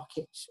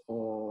markets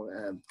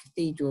or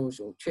cathedrals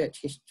or church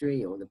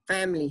history or the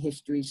family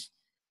histories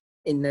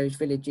in those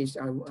villages,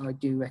 I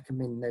do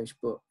recommend those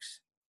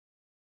books.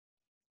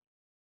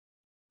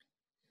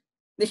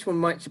 This one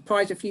might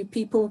surprise a few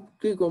people,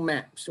 Google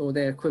Maps or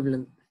their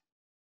equivalent.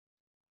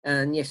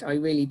 And yes, I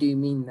really do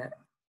mean that.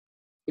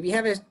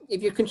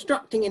 If you're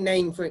constructing a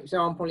name, for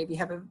example, if you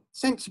have a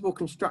sensible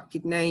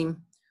constructed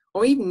name,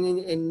 or even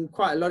in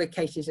quite a lot of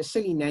cases, a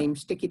silly name,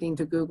 stick it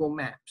into Google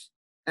Maps.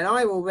 And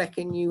I will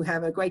reckon you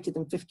have a greater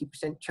than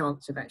 50%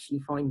 chance of actually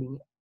finding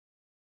it.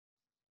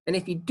 And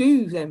if you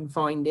do then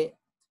find it,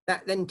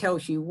 that then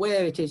tells you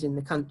where it is in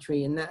the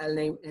country, and that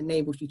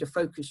enables you to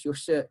focus your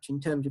search in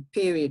terms of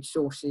period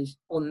sources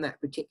on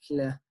that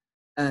particular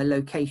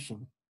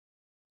location.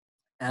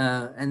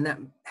 And that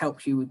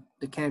helps you with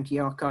the county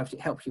archives,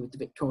 it helps you with the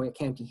Victoria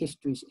County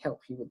histories, it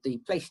helps you with the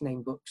place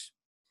name books.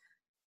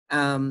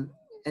 And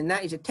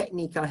that is a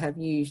technique I have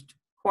used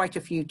quite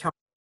a few times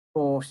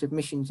for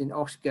submissions in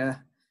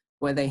OSCAR,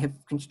 where they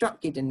have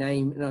constructed a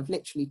name and I've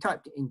literally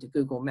typed it into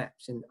Google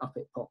Maps and up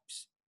it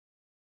pops.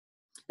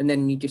 And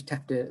then you just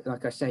have to,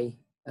 like I say,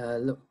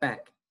 look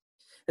back.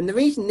 And the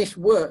reason this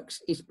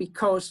works is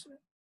because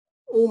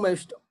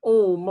almost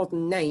all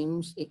modern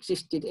names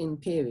existed in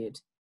period.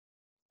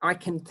 I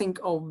can think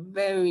of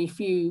very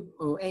few,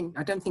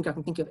 I don't think I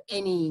can think of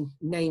any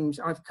names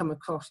I've come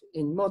across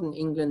in modern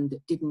England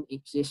that didn't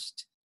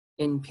exist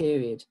in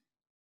period.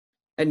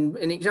 And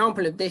an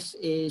example of this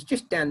is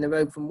just down the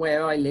road from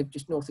where I live,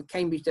 just north of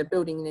Cambridge. They're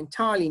building an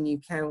entirely new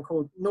town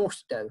called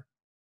Northstowe.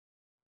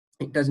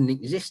 It doesn't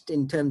exist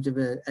in terms of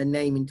a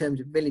name, in terms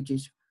of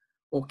villages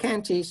or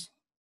counties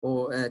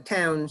or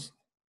towns,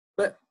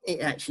 but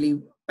it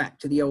actually, back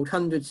to the old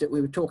hundreds that we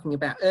were talking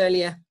about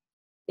earlier,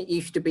 it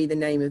used to be the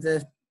name of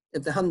the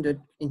hundred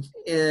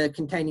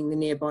containing the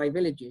nearby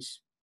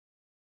villages.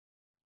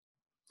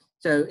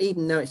 So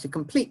even though it's a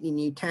completely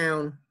new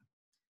town,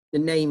 the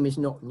name is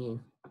not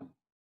new.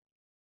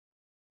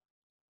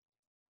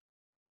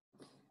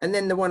 And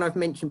then the one I've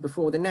mentioned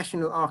before, the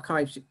National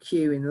Archives at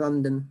Kew in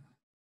London.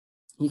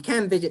 You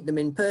can visit them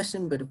in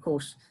person, but of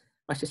course,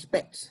 I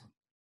suspect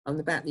I'm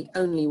about the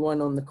only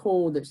one on the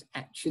call that's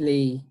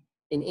actually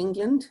in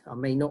England. I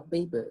may not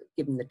be, but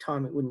given the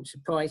time, it wouldn't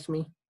surprise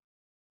me.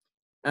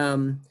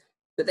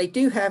 But they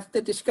do have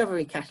the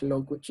Discovery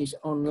Catalogue, which is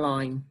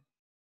online.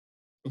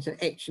 It's an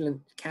excellent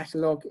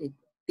catalogue.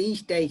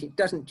 These days, it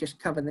doesn't just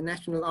cover the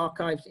National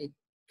Archives. It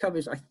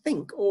covers, I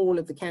think, all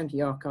of the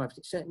county archives.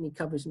 It certainly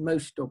covers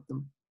most of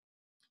them.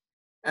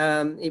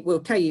 It will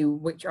tell you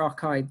which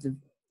archive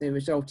the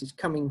result is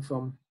coming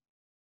from.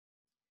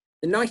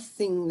 The nice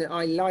thing that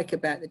I like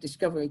about the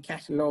Discovery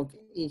Catalogue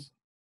is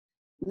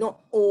not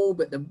all,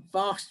 but the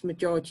vast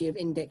majority of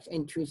index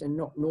entries are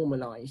not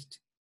normalized.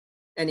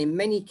 And in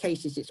many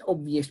cases, it's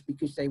obvious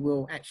because they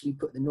will actually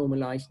put the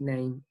normalized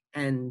name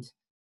and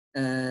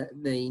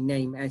the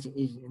name as it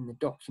is in the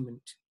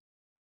document.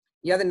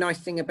 The other nice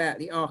thing about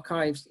the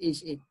archives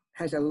is it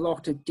has a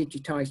lot of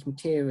digitized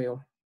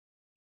material.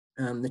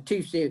 The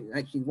two series,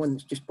 actually one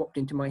that's just popped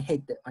into my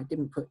head that I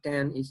didn't put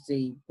down is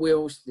the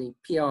wills, the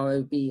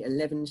PROB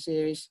 11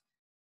 series,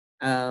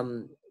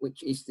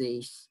 which is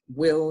the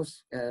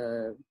wills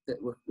that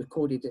were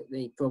recorded at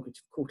the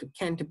Prerogative Court of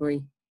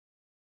Canterbury,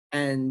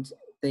 and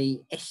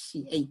the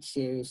SC8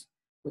 series,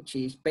 which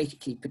is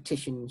basically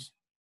petitions.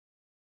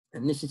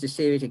 And this is a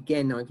series,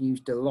 again, I've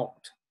used a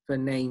lot for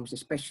names,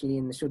 especially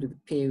in the sort of the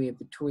period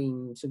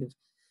between sort of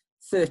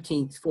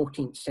 13th,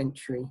 14th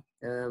century.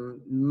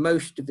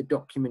 Most of the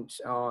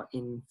documents are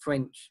in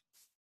French,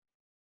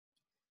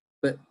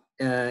 but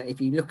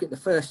if you look at the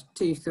first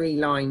 2-3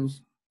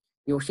 lines,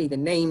 you'll see the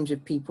names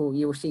of people,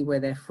 you'll see where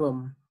they're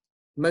from.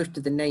 Most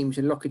of the names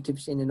are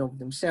locatives in and of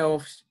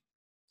themselves.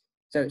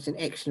 So it's an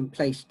excellent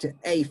place to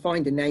A,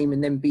 find a name,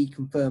 and then B,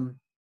 confirm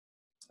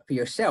for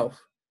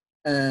yourself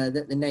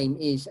that the name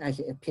is as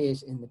it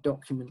appears in the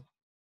document.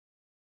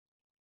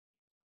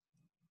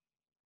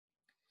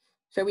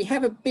 So we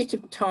have a bit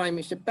of time,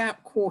 it's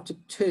about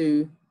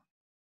 1:45.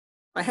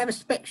 I have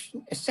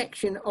a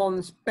section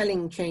on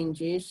spelling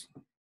changes,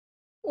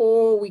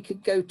 or we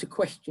could go to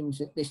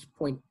questions at this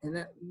point. And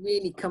that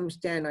really comes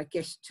down, I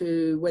guess,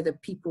 to whether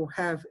people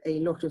have a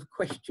lot of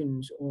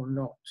questions or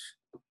not.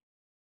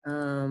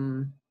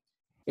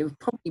 It would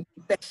probably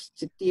be best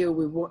to deal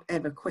with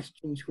whatever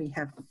questions we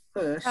have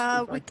first.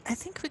 I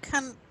think we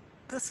can,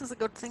 this is a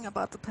good thing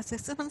about the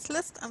participants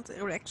list and the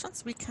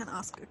erections. We can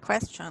ask a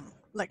question,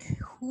 like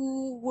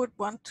who would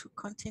want to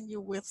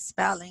continue with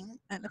spelling?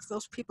 And if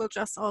those people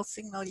just all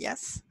signal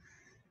yes,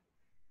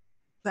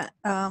 that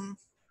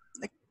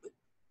like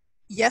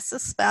yes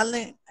is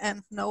spelling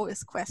and no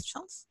is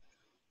questions.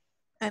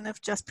 And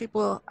if just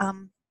people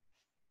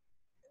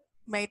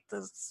made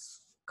this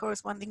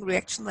corresponding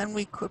reaction, then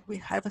we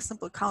have a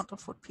simple count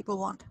of what people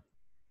want.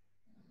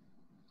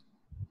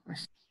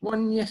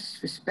 One yes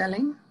for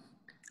spelling.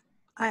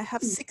 I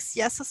have 6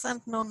 yeses and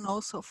no no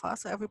so far,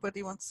 so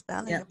everybody wants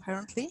spelling,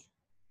 apparently.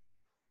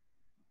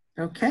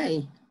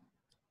 Okay,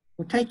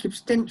 we'll take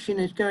abstention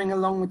as going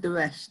along with the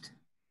rest.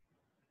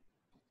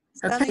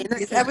 Spelling,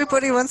 okay,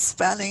 everybody wants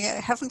spelling. I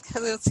haven't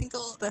had a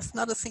single, there's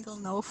not a single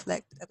no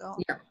flagged at all.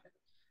 Yeah.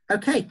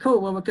 Okay,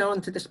 cool. Well, we'll go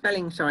on to the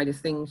spelling side of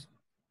things.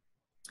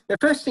 The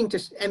first thing to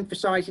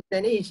emphasize is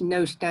there is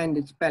no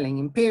standard spelling.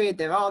 In period,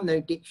 there are no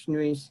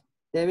dictionaries.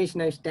 There is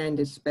no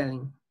standard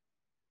spelling.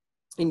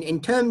 In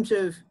terms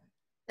of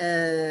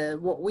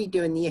what we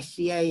do in the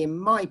SCA, in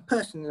my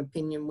personal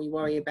opinion, we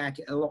worry about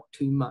it a lot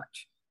too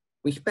much.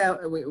 We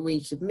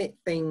submit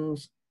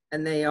things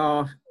and they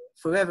are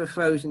forever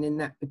frozen in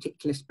that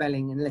particular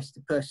spelling unless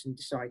the person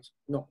decides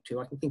not to.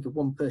 I can think of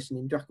one person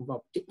in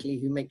Drachenwald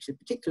particularly who makes a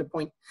particular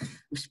point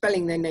of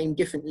spelling their name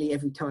differently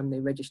every time they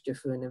register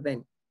for an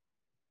event.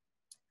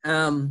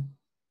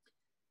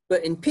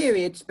 But in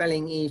period,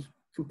 spelling is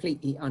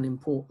completely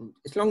unimportant.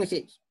 As long as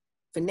it's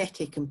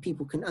phonetic and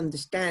people can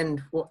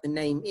understand what the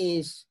name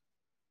is,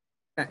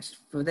 that's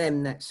for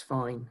them, that's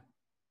fine.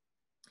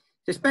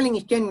 So spelling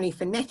is generally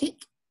phonetic,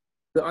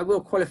 but I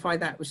will qualify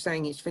that with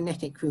saying it's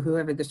phonetic for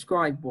whoever the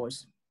scribe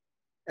was.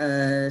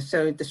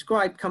 So if the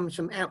scribe comes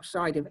from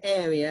outside of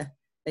area,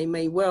 they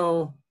may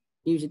well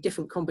use a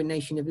different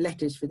combination of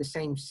letters for the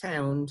same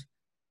sound,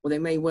 or they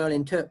may well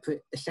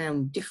interpret the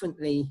sound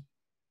differently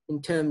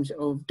in terms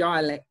of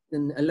dialect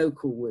than a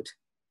local would,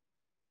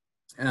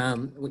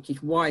 which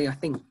is why I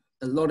think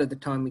a lot of the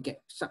time we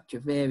get such a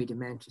varied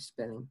amount of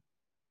spelling.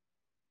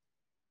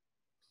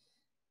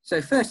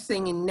 So first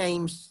thing in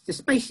names, the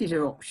spaces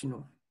are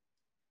optional.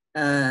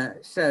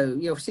 So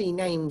you'll see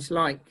names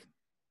like,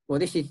 well,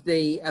 this is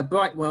the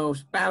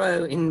Brightwell's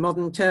Barrow in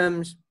modern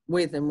terms,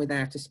 with and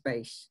without a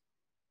space.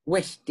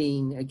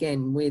 Westdean,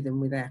 again, with and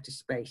without a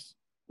space.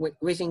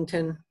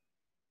 Wissington,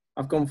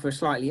 I've gone for a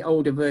slightly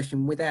older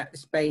version without the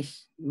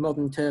space. In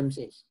modern terms,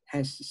 it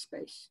has the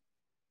space.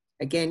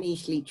 Again,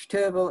 East Leach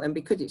Turville, and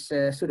because it's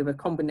a sort of a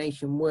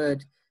combination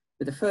word,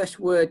 for the first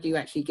word, you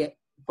actually get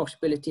the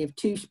possibility of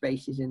 2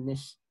 spaces in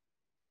this,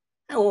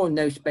 or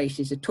no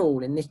spaces at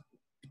all. In this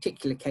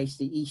particular case,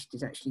 the East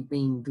is actually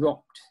being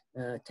dropped.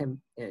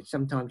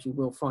 Sometimes you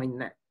will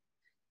find that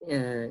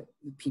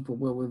people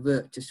will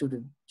revert to sort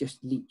of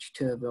just Leach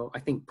Turville, I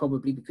think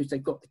probably because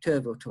they've got the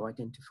Turville to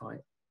identify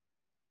it.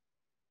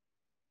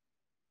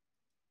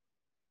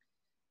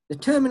 The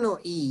terminal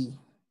E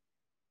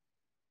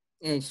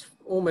is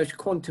almost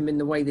quantum in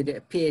the way that it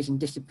appears and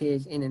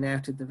disappears in and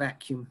out of the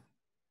vacuum.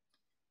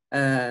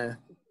 And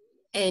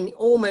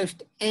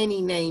almost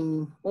any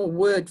name or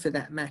word for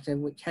that matter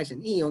which has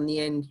an E on the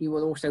end, you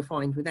will also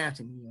find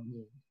without an E on the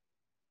end.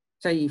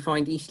 So you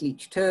find East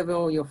Leach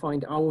Turville, you'll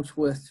find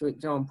Oldsworth, for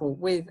example,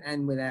 with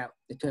and without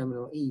the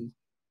terminal E.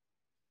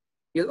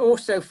 You'll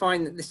also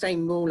find that the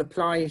same rule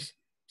applies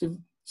to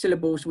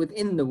syllables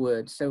within the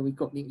word. So we've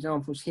got the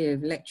examples here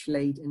of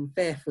Lechlade and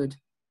Fairford,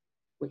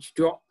 which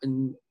drop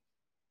and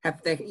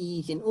have their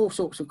E's in all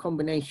sorts of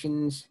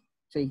combinations.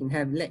 So you can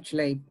have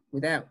Lechle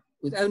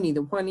with only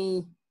the one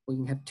E, or you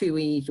can have 2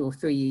 E's or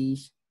 3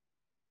 E's.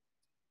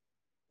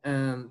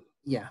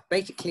 Yeah,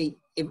 basically,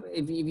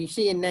 if you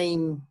see a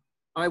name,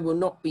 I will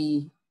not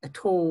be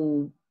at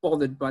all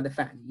bothered by the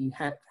fact that you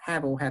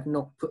have or have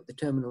not put the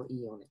terminal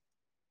E on it.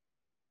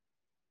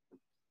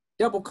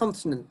 Double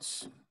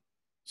consonants.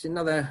 It's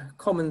another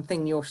common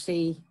thing you'll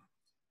see.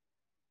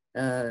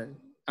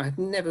 I've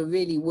never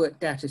really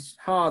worked out a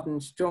hard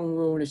and strong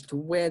rule as to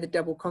where the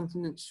double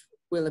consonants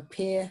will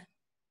appear.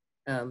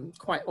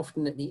 Quite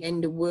often at the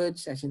end of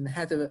words, as in the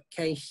Hatherut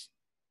case.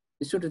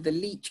 The sort of the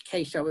Leach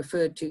case I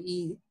referred to,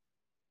 E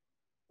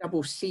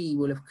double C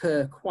will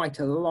occur quite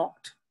a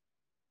lot.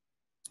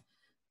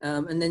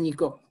 And then you've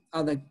got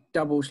other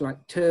doubles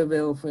like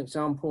Turville, for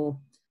example.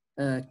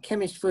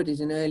 Chemisford is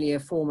an earlier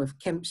form of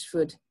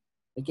Kempsford.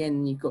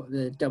 Again, you've got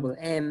the double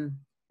M.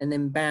 And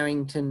then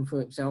Barrington,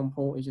 for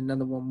example, is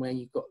another one where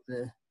you've got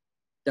the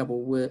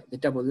double word, the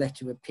double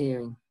letter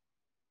appearing.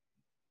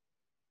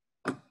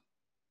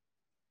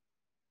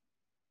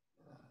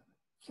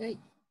 Okay.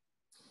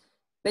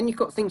 Then you've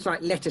got things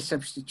like letter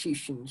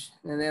substitutions.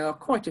 And there are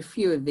quite a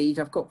few of these.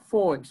 I've got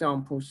 4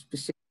 examples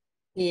specific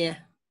here.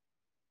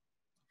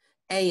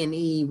 A and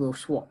E will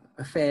swap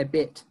a fair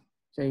bit.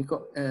 So you've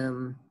got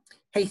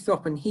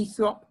Haythrop and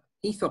Heathrop.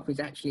 Heathrop is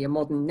actually a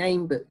modern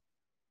name, but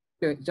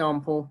for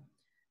example,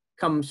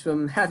 comes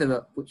from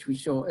Hatherut, which we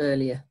saw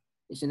earlier.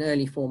 It's an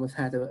early form of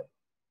Hatherut.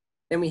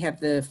 Then we have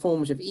the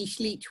forms of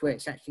Eastleach, where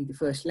it's actually the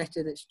first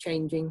letter that's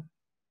changing.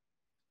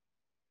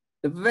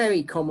 The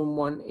very common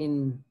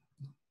one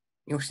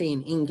you'll see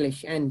in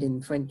English and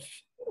in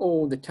French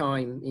all the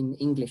time, in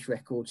English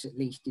records at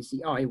least, is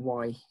the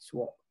IY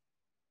swap.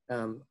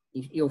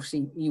 You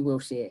will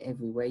see it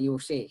everywhere. You'll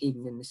see it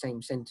even in the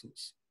same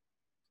sentence.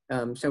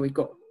 So we've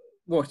got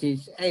what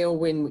is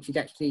Aylwyn, which is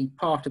actually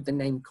part of the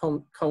name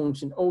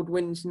Colnes and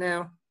Aldwins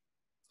now.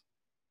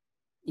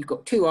 You've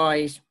got 2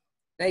 I's.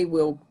 They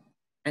will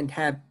and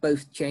have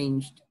both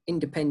changed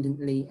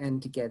independently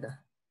and together.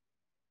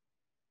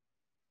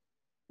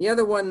 The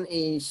other one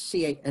is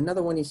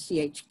another one is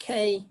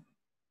CHK.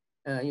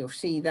 You'll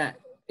see that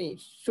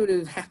it sort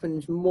of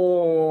happens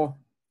more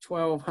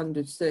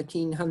 1200s,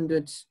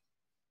 1300s.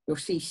 You'll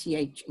see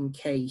CH and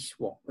K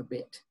swap a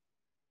bit.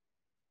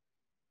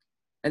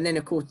 And then,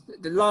 of course,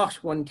 the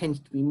last one tends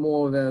to be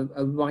more of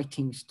a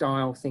writing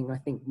style thing, I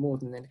think, more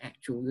than an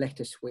actual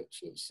letter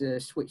switch. It's a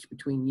switch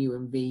between U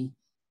and V,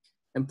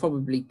 and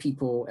probably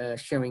people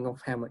showing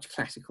off how much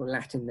classical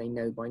Latin they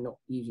know by not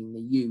using the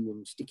U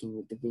and sticking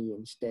with the V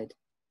instead.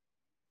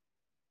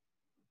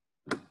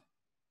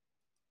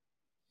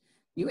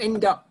 You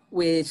end up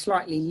with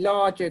slightly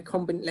larger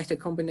letter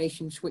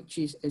combination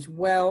switches as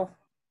well.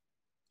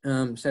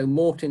 So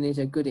Morton is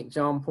a good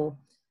example.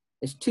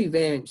 There's 2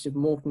 variants of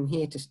Morton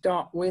here to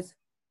start with.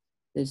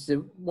 There's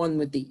the one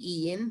with the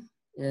E in,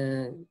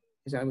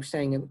 as I was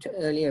saying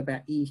earlier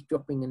about E's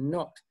dropping and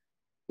not.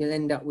 You'll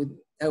end up with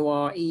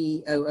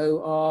O-R-E,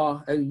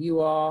 O-O-R,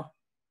 O-U-R.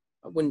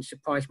 It wouldn't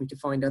surprise me to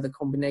find other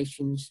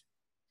combinations.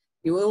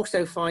 You will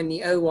also find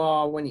the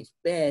O-R, when it's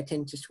bare,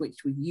 tend to switch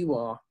with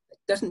U-R. It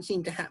doesn't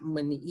seem to happen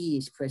when the E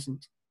is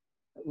present,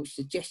 which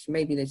suggests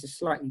maybe there's a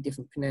slightly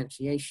different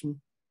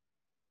pronunciation.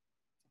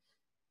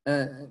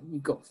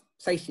 You've got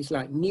places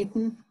like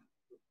Newton.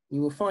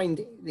 You will find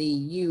the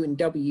U and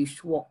W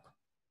swap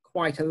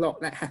quite a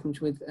lot. That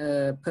happens with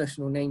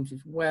personal names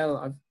as well.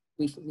 I've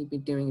recently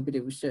been doing a bit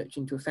of research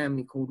into a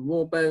family called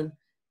Rawbone,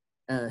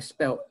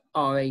 spelt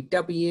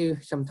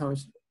R-A-W.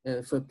 Sometimes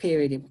for a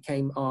period it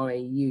became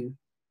R-A-U.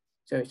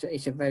 So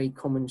it's a very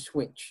common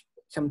switch,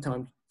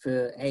 sometimes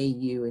for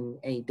A-U and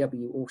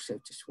A-W also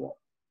to swap.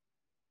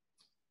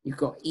 You've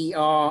got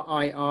E-R,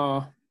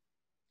 I-R,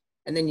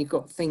 and then you've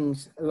got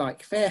things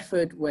like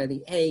Fairford, where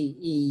the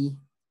A-E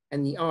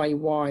and the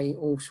I-Y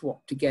all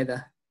swap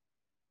together,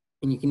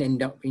 and you can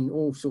end up in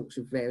all sorts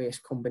of various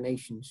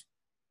combinations.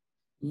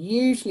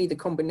 Usually the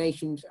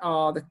combinations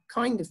are the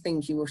kind of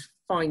things you will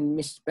find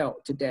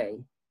misspelt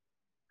today.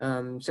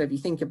 So if you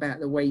think about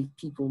the way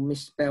people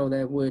misspell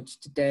their words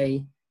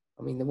today,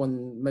 I mean, the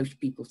one most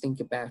people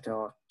think about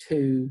are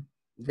to,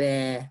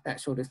 there, that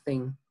sort of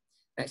thing.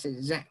 That's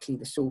exactly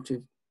the sort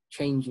of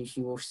changes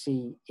you will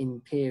see in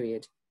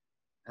period.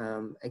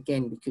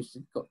 Again, because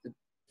they've got the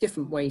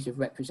different ways of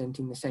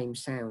representing the same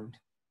sound.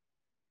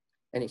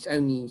 And it's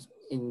only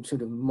in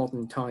sort of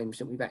modern times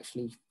that we've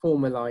actually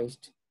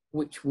formalized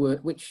which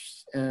word,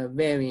 which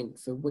variant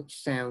for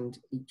which sound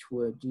each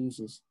word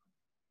uses.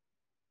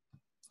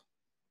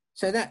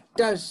 So that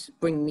does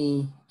bring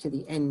me to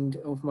the end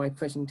of my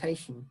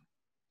presentation.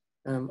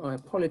 I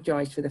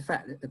apologize for the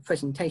fact that the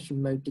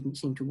presentation mode didn't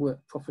seem to work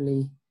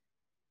properly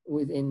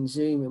within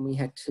Zoom and we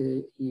had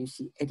to use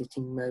the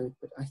editing mode,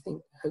 but I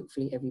think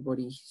hopefully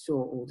everybody saw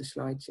all the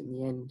slides in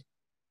the end.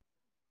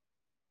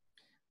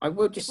 I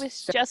will just it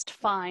was just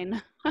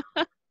fine.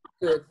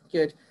 Good,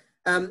 good.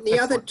 The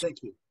other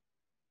thank you.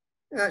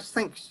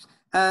 Thanks.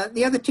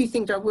 The other 2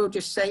 things I will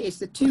just say is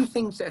the 2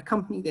 things that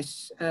accompany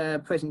this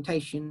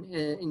presentation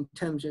in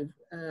terms of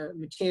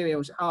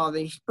materials are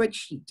the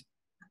spreadsheet,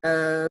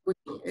 which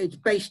is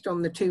based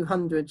on the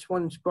 200s.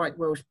 One's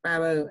Brightwell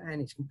Sparrow,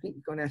 and it's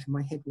completely gone out of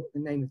my head what the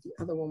name of the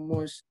other one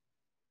was.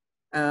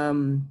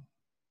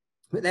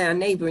 But there are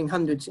neighbouring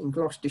hundreds in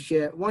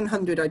Gloucestershire.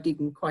 100 I did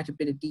in quite a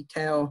bit of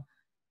detail.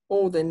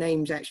 All the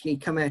names actually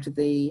come out of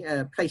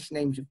the place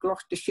names of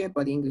Gloucestershire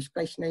by the English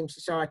Place Name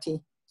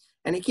Society.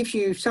 And it gives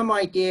you some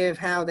idea of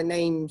how the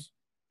names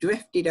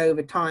drifted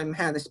over time,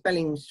 how the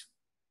spellings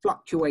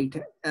fluctuate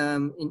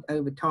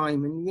over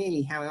time, and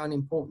really how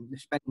unimportant the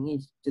spelling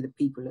is to the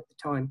people at the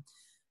time.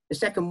 The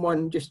second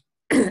one just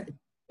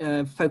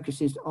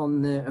focuses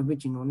on the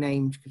original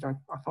names, because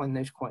I find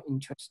those quite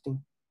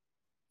interesting.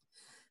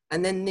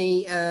 And then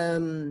the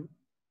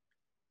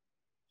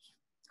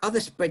other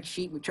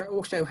spreadsheet, which I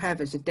also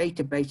have as a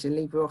database, a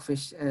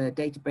LibreOffice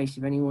database,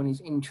 if anyone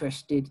is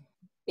interested,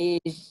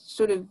 is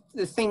sort of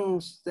the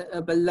things that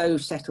are below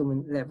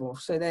settlement level.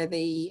 So they're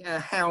the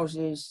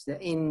houses, the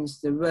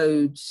inns, the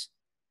roads,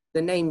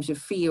 the names of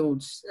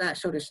fields, that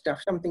sort of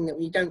stuff, something that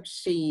we don't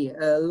see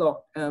a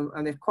lot.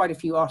 And there's quite a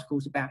few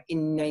articles about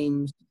inn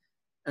names,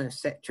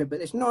 etc. But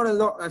there's not a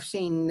lot I've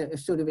seen that are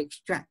sort of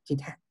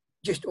extracted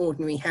just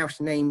ordinary house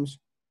names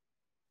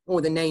or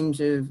the names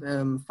of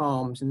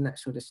farms and that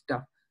sort of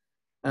stuff.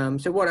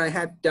 So what I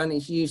have done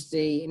is use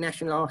the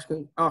National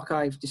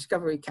Archives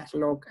Discovery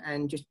Catalogue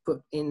and just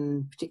put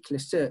in particular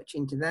search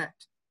into that.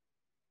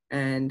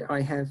 And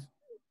I have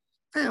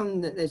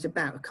found that there's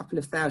about a couple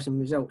of thousand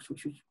results,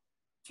 which was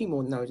a few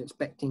more than I was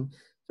expecting.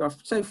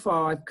 So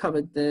far I've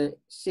covered the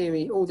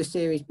series, all the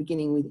series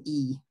beginning with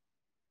E,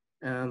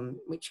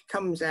 which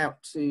comes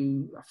out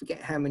to, I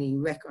forget how many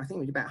records, I think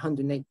it was about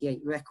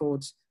 188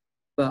 records,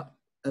 but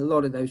a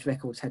lot of those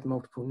records had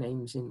multiple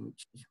names in,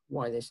 which is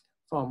why there's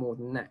far more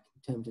than that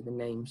in terms of the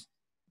names.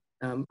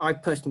 I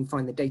personally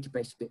find the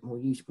database a bit more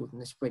useful than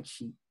the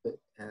spreadsheet, but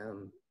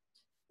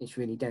it's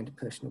really down to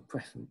personal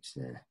preference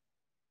there.